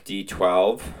MACD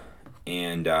 12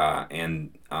 and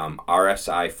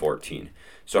RSI 14.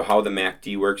 So how the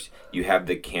MACD works, you have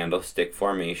the candlestick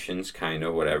formations, kind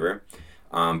of whatever,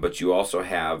 but you also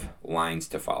have lines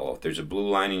to follow. There's a blue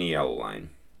line and a yellow line.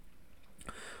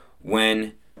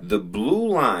 When the blue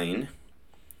line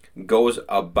goes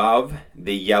above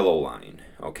the yellow line,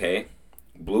 okay?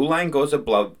 Blue line goes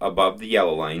above the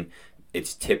yellow line,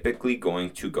 it's typically going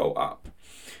to go up.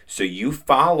 So you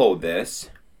follow this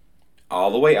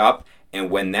all the way up, and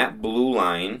when that blue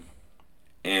line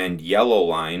and yellow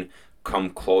line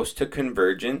come close to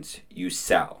convergence, you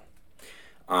sell.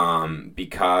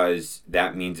 Because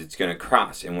that means it's going to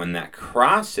cross, and when that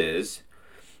crosses,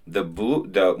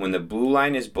 when the blue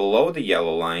line is below the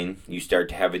yellow line, you start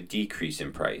to have a decrease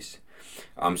in price.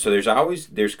 So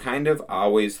there's kind of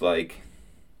always like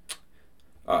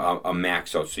a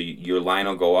max out. So your line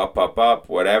will go up,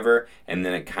 whatever, and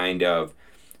then it kind of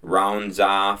rounds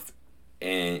off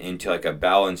into like a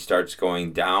bell and starts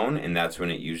going down, and that's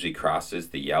when it usually crosses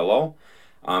the yellow.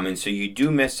 And so you do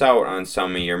miss out on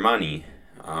some of your money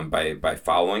by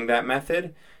following that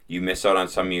method. You miss out on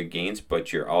some of your gains,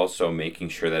 but you're also making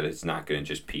sure that it's not going to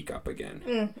just peak up again.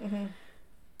 Mm-hmm.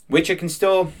 Which it can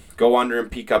still go under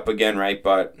and peak up again, right?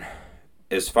 But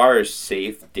as far as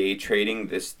safe day trading,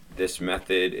 this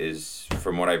method is,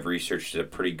 from what I've researched, is a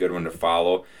pretty good one to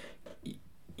follow.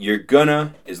 You're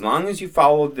gonna, as long as you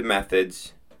follow the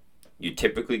methods, you're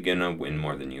typically gonna win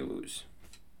more than you lose.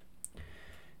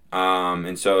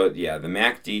 And so, yeah, the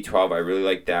MACD 12, I really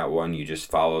like that one. You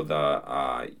just follow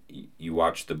you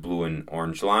watch the blue and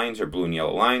orange lines, or blue and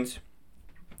yellow lines.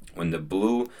 When the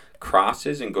blue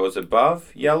crosses and goes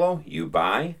above yellow, you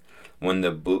buy. When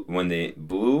the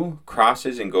blue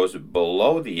crosses and goes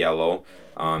below the yellow,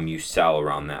 you sell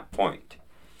around that point.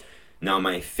 Now,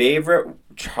 my favorite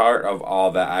chart of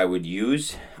all that I would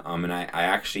use, and I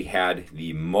actually had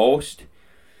the most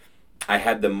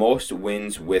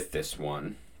wins with this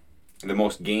one. the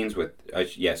most gains with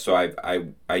so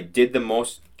I did the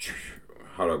most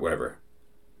whatever.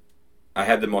 I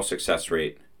had the most success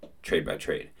rate trade by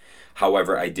trade.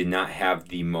 However, I did not have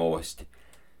the most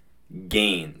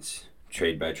gains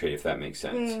trade by trade, if that makes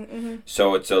sense. Mm-hmm.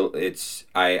 So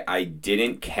I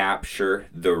didn't capture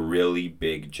the really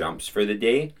big jumps for the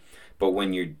day, but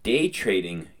when you're day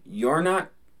trading, you're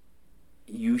not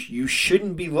you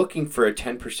shouldn't be looking for a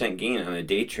 10% gain on a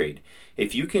day trade.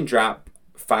 If you can drop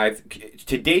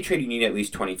to day trade, you need at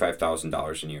least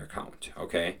 $25,000 in your account,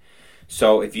 okay?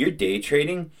 So if you're day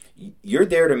trading, you're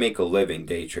there to make a living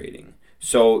day trading.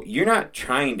 So you're not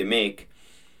trying to make,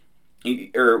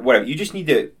 or whatever, you just need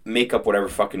to make up whatever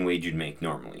fucking wage you'd make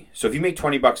normally. So if you make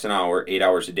 $20 an hour, 8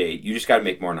 hours a day, you just got to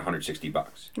make more than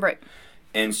 $160. Right.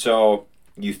 And so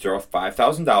you throw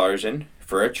 $5,000 in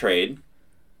for a trade,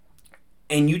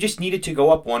 and you just need it to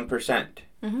go up 1%.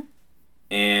 Mm-hmm.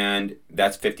 And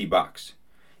that's $50.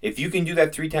 If you can do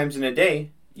that 3 times in a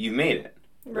day, you've made it.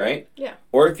 Right? Yeah.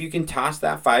 Or if you can toss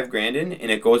that $5,000 in and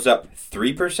it goes up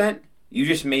 3%, you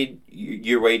just made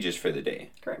your wages for the day.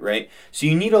 Correct. Right? So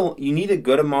you need a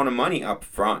good amount of money up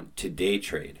front to day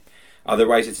trade.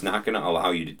 Otherwise, it's not going to allow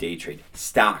you to day trade.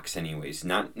 Stocks, anyways,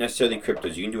 not necessarily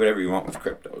cryptos. You can do whatever you want with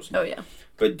cryptos. Oh yeah.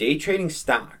 But day trading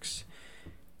stocks,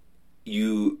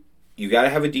 you got to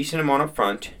have a decent amount up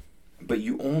front, but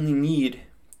you only need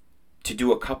to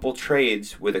do a couple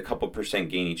trades with a couple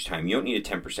percent gain each time. You don't need a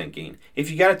 10% gain.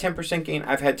 If you got a 10% gain,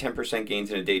 I've had 10%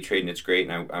 gains in a day trade and it's great,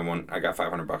 and I got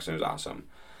 $500 and it was awesome.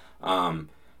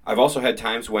 I've also had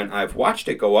times when I've watched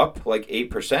it go up like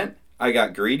 8%. I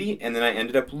got greedy and then I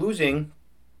ended up losing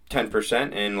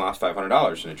 10% and lost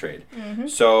 $500 in a trade. Mm-hmm.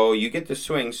 So you get the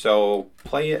swing. So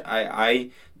play it.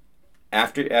 I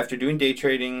after doing day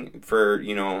trading for,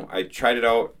 I tried it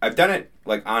out. I've done it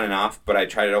like on and off, but I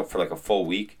tried it out for like a full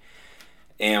week.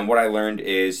 And what I learned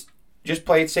is just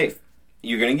play it safe.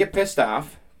 You're going to get pissed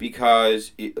off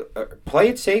because play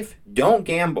it safe. Don't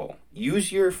gamble.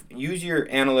 Use your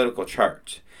analytical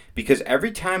charts. Because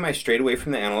every time I strayed away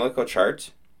from the analytical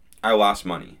charts, I lost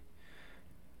money.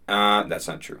 That's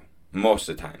not true. Most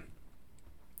of the time.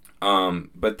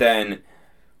 But then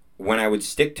when I would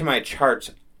stick to my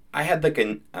charts, I had like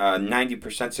a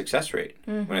 90% success rate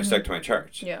when I stuck to my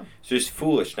charts. Yeah. So it's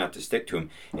foolish not to stick to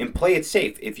them. And play it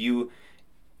safe. If you're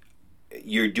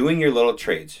doing your little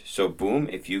trades. So boom,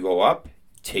 if you go up,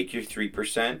 take your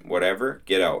 3%, whatever,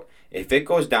 get out. If it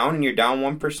goes down and you're down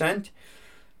 1%,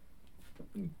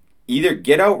 either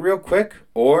get out real quick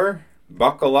or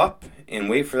buckle up and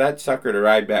wait for that sucker to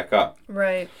ride back up.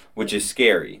 Right. Which is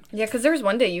scary. Yeah, because there was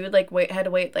one day you would had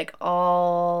to wait like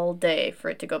all day for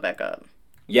it to go back up.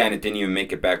 Yeah, and it didn't even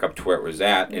make it back up to where it was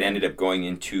at. It ended up going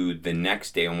into the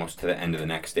next day, almost to the end of the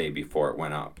next day before it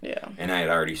went up. Yeah. And I had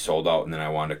already sold out, and then I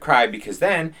wanted to cry because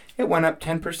then it went up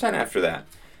 10% after that.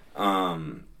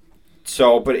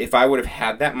 But if I would have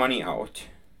had that money out,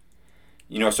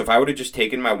 so if I would have just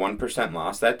taken my 1%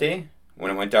 loss that day,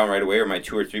 when it went down right away, or my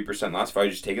 2 or 3% loss, if I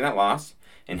had just taken that loss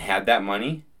and had that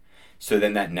money, so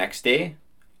then that next day,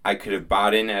 I could have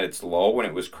bought in at its low when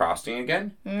it was crossing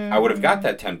again. I would have got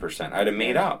that 10%. I'd have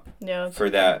made up for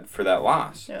that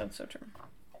loss. Yeah, that's so true.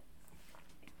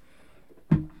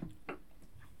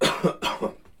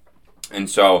 And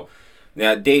so,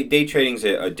 day trading is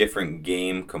a different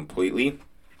game completely.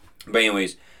 But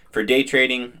anyways, for day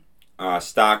trading,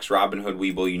 stocks, Robinhood,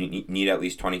 Webull, you need at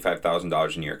least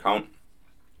 $25,000 in your account.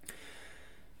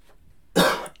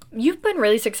 You've been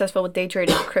really successful with day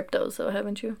trading cryptos, though,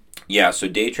 haven't you? Yeah, so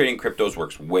day trading cryptos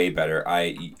works way better.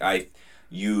 I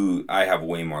have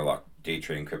way more luck day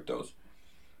trading cryptos.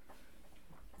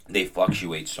 They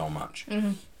fluctuate so much.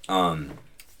 Mm-hmm.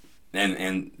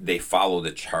 And they follow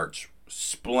the charts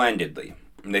splendidly.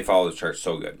 They follow the charts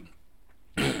so good.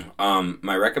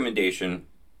 My recommendation,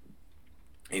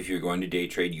 if you're going to day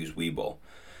trade, use Webull.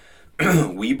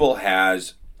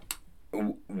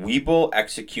 Webull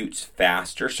executes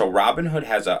faster. So Robinhood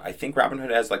has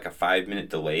like a 5-minute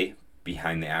delay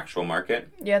behind the actual market.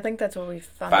 Yeah, I think that's what we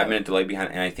found. 5-minute delay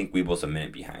behind, and I think Webull's a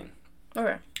minute behind.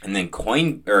 Okay. And then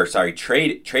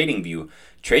TradingView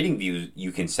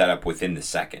you can set up within the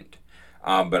second.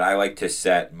 But I like to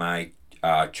set my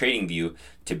TradingView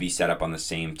to be set up on the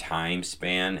same time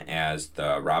span as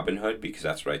the Robinhood because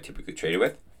that's what I typically trade it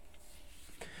with.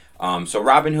 So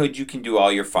Robinhood, you can do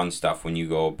all your fun stuff when you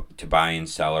go to buy and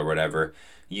sell or whatever.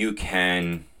 You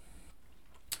can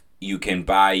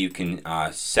buy, you can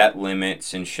set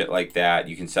limits and shit like that.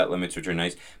 You can set limits, which are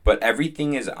nice. But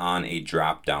everything is on a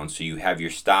drop down. So you have your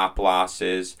stop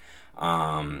losses.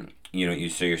 you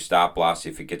so your stop loss,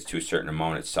 if it gets to a certain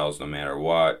amount, it sells no matter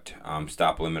what.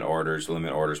 Stop limit orders,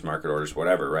 market orders,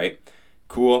 whatever, right?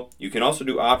 Cool. You can also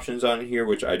do options on here,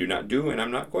 which I do not do, and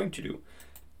I'm not going to do.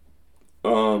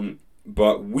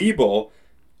 But Webull,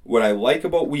 what I like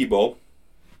about Webull,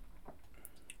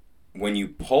 when you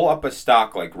pull up a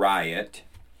stock like Riot,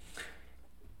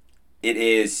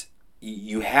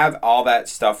 you have all that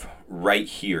stuff right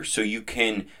here. So you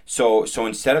can, so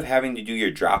instead of having to do your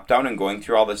drop down and going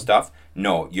through all this stuff,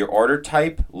 no, your order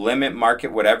type, limit,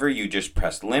 market, whatever, you just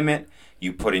press limit,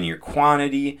 you put in your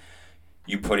quantity,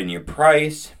 you put in your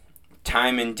price,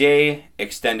 time and day,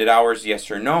 extended hours, yes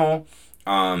or no.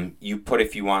 You put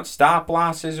if you want stop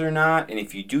losses or not, and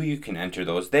if you do, you can enter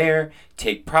those there.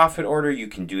 Take profit order, you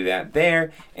can do that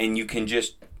there, and you can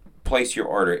just place your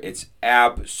order. It's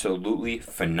absolutely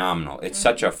phenomenal. It's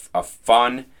such a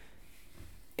fun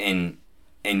and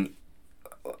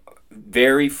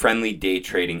very friendly day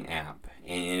trading app,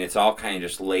 and it's all kind of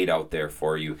just laid out there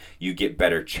for you. You get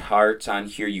better charts on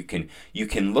here. You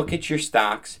can look at your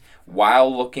stocks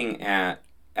while looking at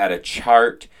a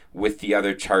chart with the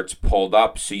other charts pulled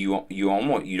up, so you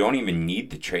don't even need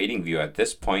the trading view at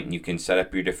this point, and you can set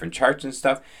up your different charts and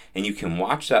stuff, and you can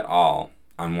watch that all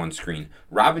on one screen.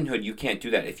 Robinhood, you can't do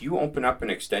that. If you open up an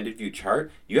extended view chart,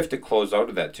 you have to close out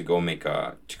of that to go make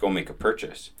a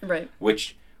purchase. Right.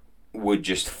 Which would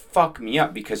just fuck me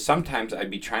up, because sometimes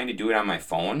I'd be trying to do it on my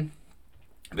phone,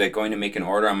 like going to make an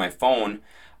order on my phone.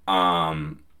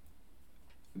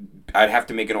 I'd have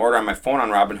to make an order on my phone on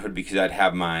Robinhood because I'd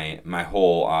have my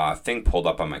whole thing pulled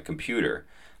up on my computer,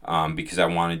 because I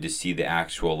wanted to see the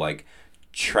actual like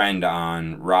trend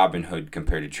on Robinhood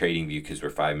compared to TradingView, because we're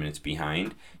 5 minutes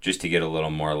behind, just to get a little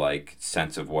more like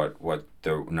sense of what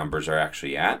the numbers are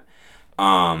actually at.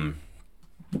 But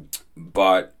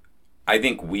I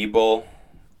think Webull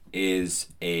there's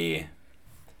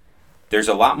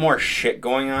a lot more shit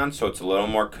going on, so it's a little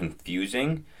more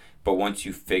confusing. But once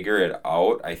you figure it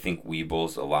out, I think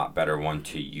Webull's a lot better one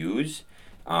to use.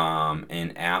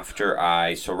 And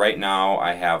so right now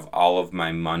I have all of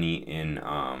my money in,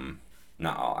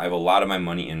 I have a lot of my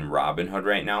money in Robinhood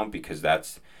right now, because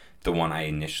that's the one I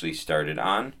initially started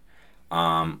on.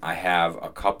 I have a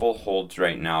couple holds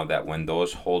right now that when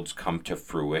those holds come to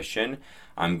fruition,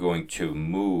 I'm going to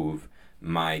move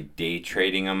my day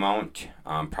trading amount,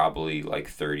 probably like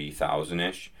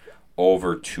 30,000-ish,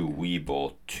 over to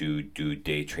Webull to do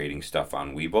day trading stuff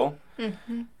on Webull.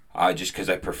 Mm-hmm. Just because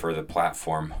I prefer the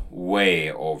platform way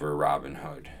over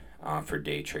Robinhood for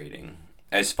day trading.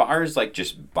 As far as like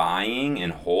just buying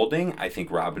and holding, I think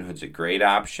Robinhood's a great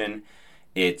option.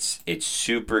 It's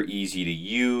super easy to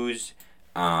use.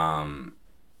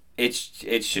 It's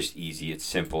just easy. It's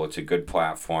simple. It's a good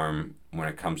platform when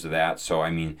it comes to that. So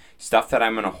I mean, stuff that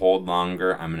I'm gonna hold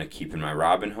longer, I'm gonna keep in my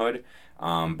Robinhood.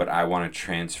 But I want to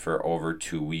transfer over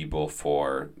to Webull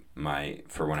for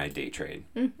when I day trade.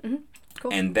 Mm-hmm.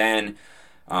 Cool. And then,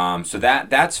 so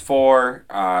that's for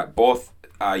both.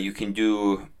 You can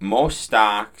do most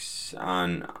stocks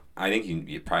on. I think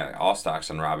you probably all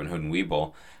stocks on Robinhood and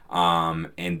Webull.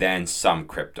 And then some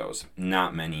cryptos.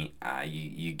 Not many.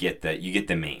 You get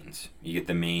the mains. You get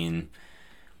the main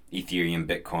Ethereum,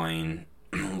 Bitcoin,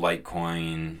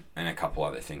 Litecoin, and a couple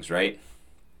other things, right?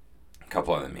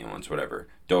 Couple other main ones, whatever.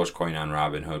 Dogecoin on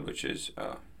Robinhood, which is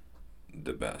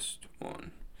the best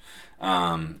one.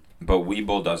 But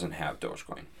Webull doesn't have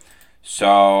Dogecoin.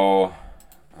 So,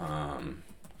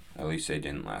 at least they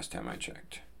didn't last time I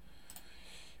checked.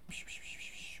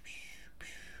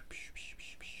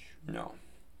 No.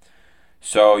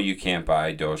 So you can't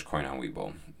buy Dogecoin on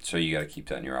Webull. So you got to keep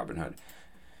that in your Robinhood.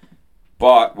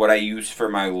 But what I use for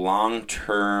my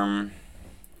long-term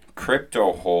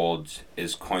crypto holds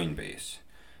is Coinbase.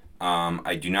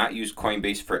 I do not use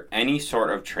Coinbase for any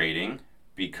sort of trading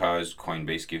because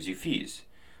Coinbase gives you fees.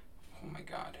 Oh my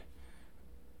god.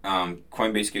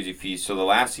 Coinbase gives you fees. So the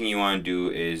last thing you want to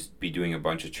do is be doing a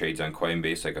bunch of trades on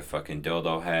Coinbase like a fucking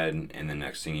dildo head, and the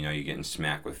next thing you know, you're getting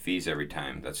smacked with fees every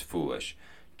time. That's foolish.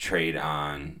 Trade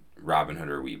on Robinhood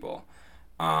or Webull.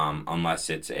 Unless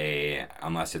it's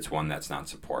one that's not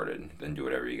supported, then do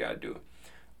whatever you gotta do.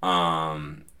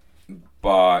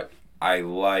 But I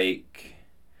like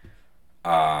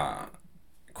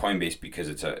Coinbase because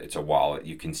it's a wallet.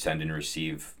 You can send and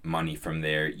receive money from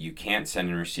there. You can't send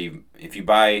and receive if you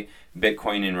buy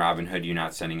Bitcoin in Robinhood. You're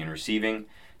not sending and receiving.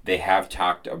 They have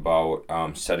talked about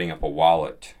setting up a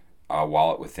wallet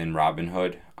within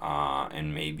Robinhood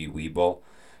and maybe Webull,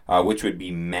 which would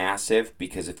be massive,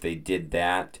 because if they did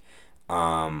that,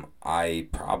 I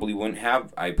probably wouldn't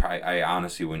have. I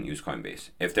honestly wouldn't use Coinbase.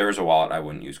 If there was a wallet, I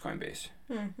wouldn't use Coinbase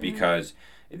because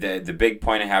the big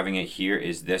point of having it here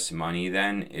is this money.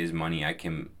 Then is money I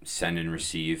can send and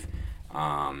receive.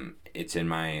 It's in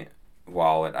my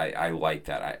wallet. I like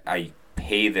that. I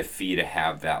pay the fee to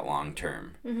have that long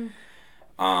term.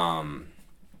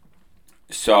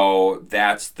 So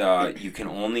that's you can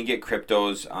only get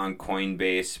cryptos on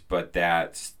Coinbase, but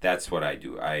that's what I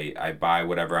do. I buy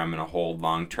whatever I'm going to hold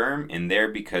long term in there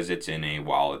because it's in a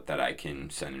wallet that I can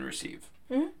send and receive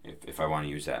if I want to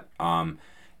use that.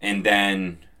 And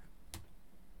then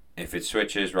if it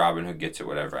switches, Robinhood gets it,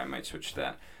 whatever, I might switch to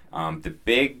that. The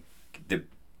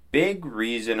big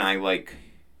reason I like,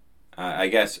 I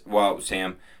guess, well,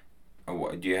 Sam,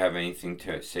 do you have anything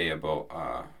to say about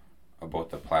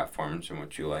the platforms and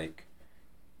what you like?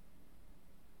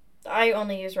 I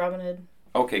only use Robinhood.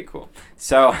 Okay, cool.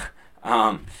 So,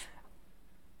 the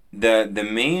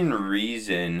main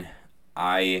reason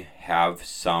I have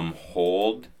some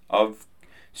hold of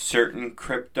certain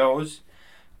cryptos,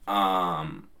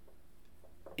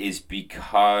 is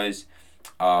because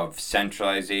of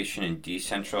centralization and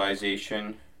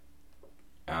decentralization.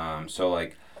 So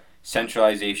like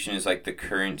centralization is like the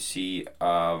currency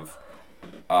of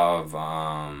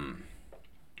the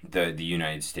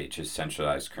United States is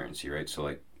centralized currency, right? So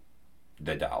like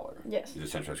the dollar Yes. is a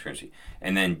centralized currency.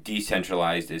 And then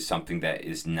decentralized is something that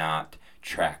is not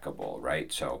trackable,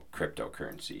 right? So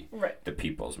cryptocurrency, Right. the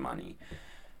people's money.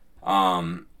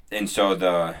 And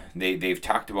so they've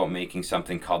talked about making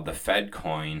something called the Fed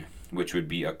coin, which would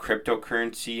be a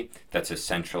cryptocurrency that's a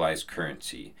centralized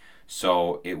currency.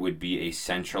 So it would be a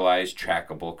centralized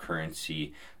trackable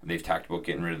currency. They've talked about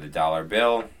getting rid of the dollar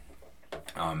bill.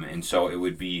 And so it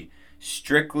would be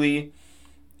strictly,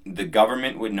 the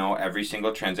government would know every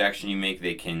single transaction you make.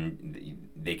 They can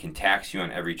tax you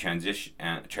on every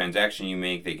transaction you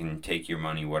make. They can take your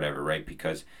money, whatever, right?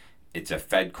 Because it's a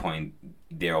Fed coin.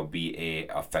 There'll be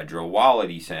a federal wallet.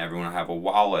 He said everyone will have a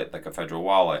wallet, like a federal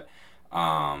wallet.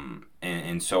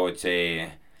 And so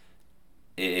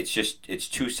it's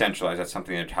too centralized. That's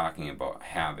something they're talking about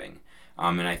having.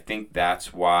 And I think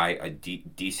that's why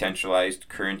decentralized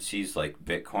currencies like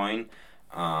Bitcoin,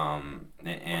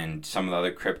 and some of the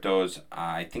other cryptos,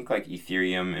 I think like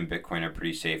Ethereum and Bitcoin are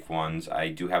pretty safe ones. I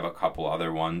do have a couple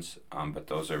other ones, but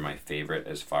those are my favorite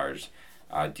as far as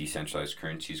decentralized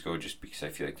currencies go, just because I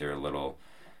feel like they're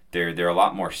a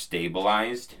lot more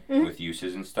stabilized with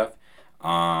uses and stuff.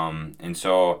 And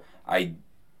so I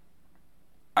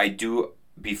do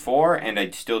before, and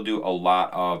I still do a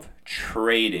lot of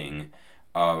trading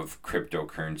of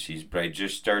cryptocurrencies, but I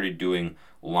just started doing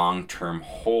long-term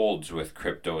holds with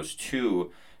cryptos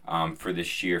too, for the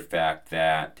sheer fact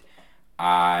that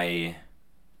I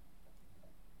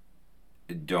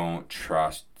don't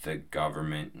trust the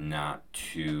government not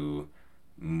to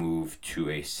move to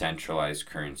a centralized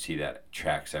currency that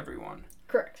tracks everyone.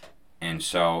 Correct. And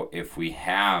so if you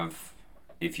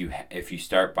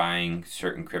start buying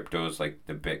certain cryptos like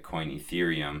the Bitcoin,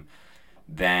 Ethereum,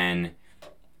 then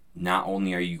not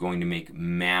only are you going to make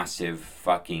massive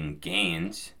fucking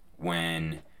gains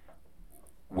when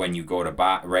you go to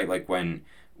buy, right? Like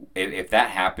if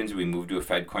that happens, we move to a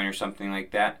Fed coin or something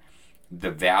like that,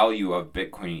 the value of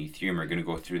Bitcoin and Ethereum are going to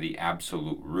go through the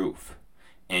absolute roof,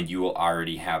 and you will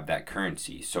already have that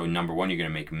currency. So number one, you're going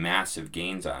to make massive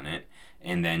gains on it.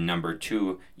 And then number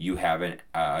two, you have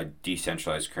a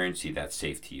decentralized currency that's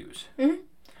safe to use.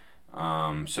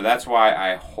 So that's why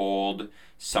I hold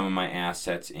some of my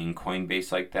assets in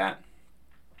Coinbase like that.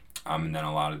 And then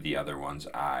a lot of the other ones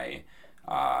I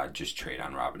just trade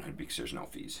on Robinhood because there's no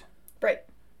fees. Right.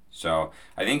 So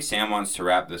I think Sam wants to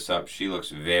wrap this up. She looks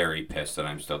very pissed that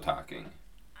I'm still talking.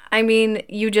 I mean,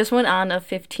 you just went on a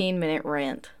 15-minute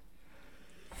rant.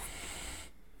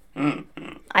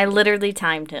 I literally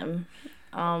timed him.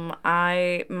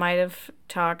 I might have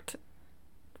talked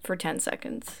for 10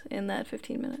 seconds in that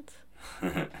 15 minutes.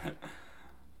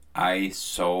 I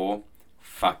so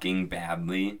fucking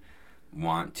badly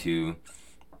want to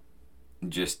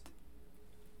just...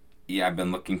 Yeah, I've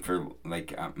been looking for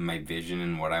like my vision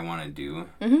and what I want to do.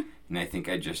 And I think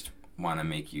I just want to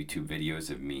make YouTube videos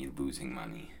of me losing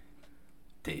money.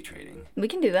 Day trading. We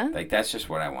can do that. Like, that's just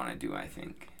what I want to do, I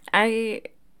think.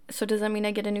 So does that mean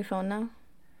I get a new phone now?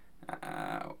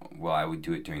 Well, I would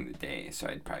do it during the day, so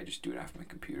I'd probably just do it off my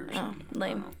computer or something.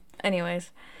 Lame.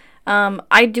 Anyways,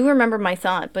 I do remember my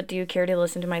thought, but do you care to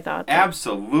listen to my thought?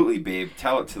 Absolutely, babe.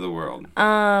 Tell it to the world.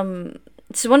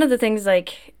 So one of the things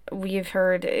like we've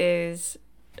heard is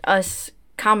us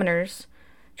commoners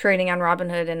trading on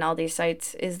Robinhood and all these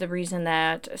sites is the reason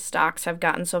that stocks have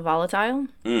gotten so volatile.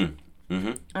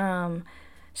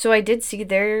 So I did see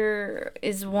there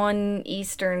is one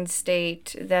eastern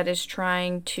state that is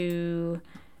trying to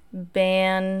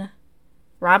ban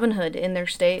Robinhood in their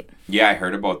state. Yeah, I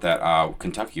heard about that.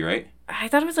 Kentucky, right? I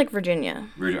thought it was like Virginia.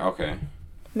 Okay.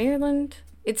 Maryland?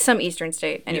 It's some eastern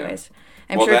state. Anyways. Yeah.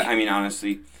 I'm sure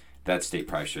honestly, that state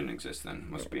probably shouldn't exist then,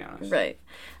 let's be honest. Right.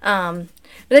 But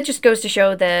that just goes to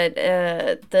show that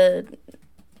the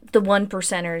one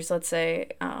percenters, let's say,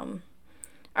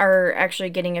 are actually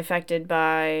getting affected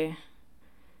by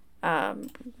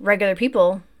regular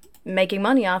people making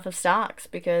money off of stocks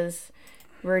because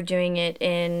we're doing it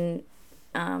in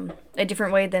a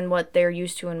different way than what they're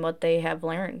used to and what they have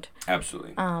learned.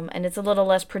 Absolutely. And it's a little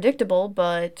less predictable,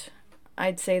 but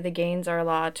I'd say the gains are a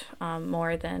lot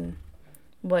more than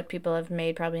what people have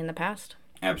made probably in the past.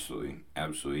 Absolutely.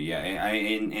 Yeah.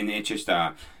 And it's just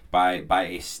by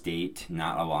a state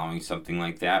not allowing something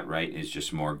like that, right, is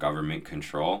just more government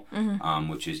control,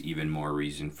 which is even more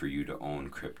reason for you to own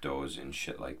cryptos and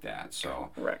shit like that. So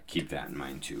keep that in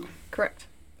mind too. Correct.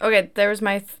 Okay, there's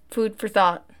my food for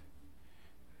thought.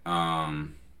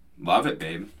 Love it,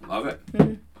 babe. Love it.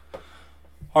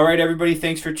 All right, everybody.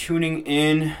 Thanks for tuning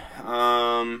in.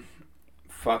 I'm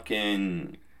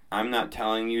not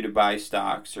telling you to buy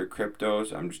stocks or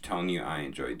cryptos. I'm just telling you I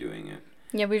enjoy doing it.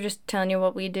 Yeah, we're just telling you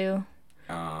what we do.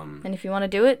 And if you want to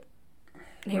do it,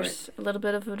 here's a little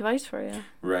bit of advice for you.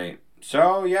 Right.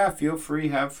 So yeah, feel free,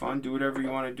 have fun, do whatever you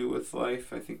want to do with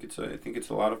life. I think it's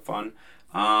a lot of fun.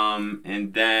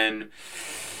 And then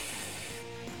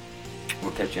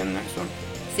we'll catch you on the next one.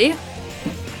 See ya.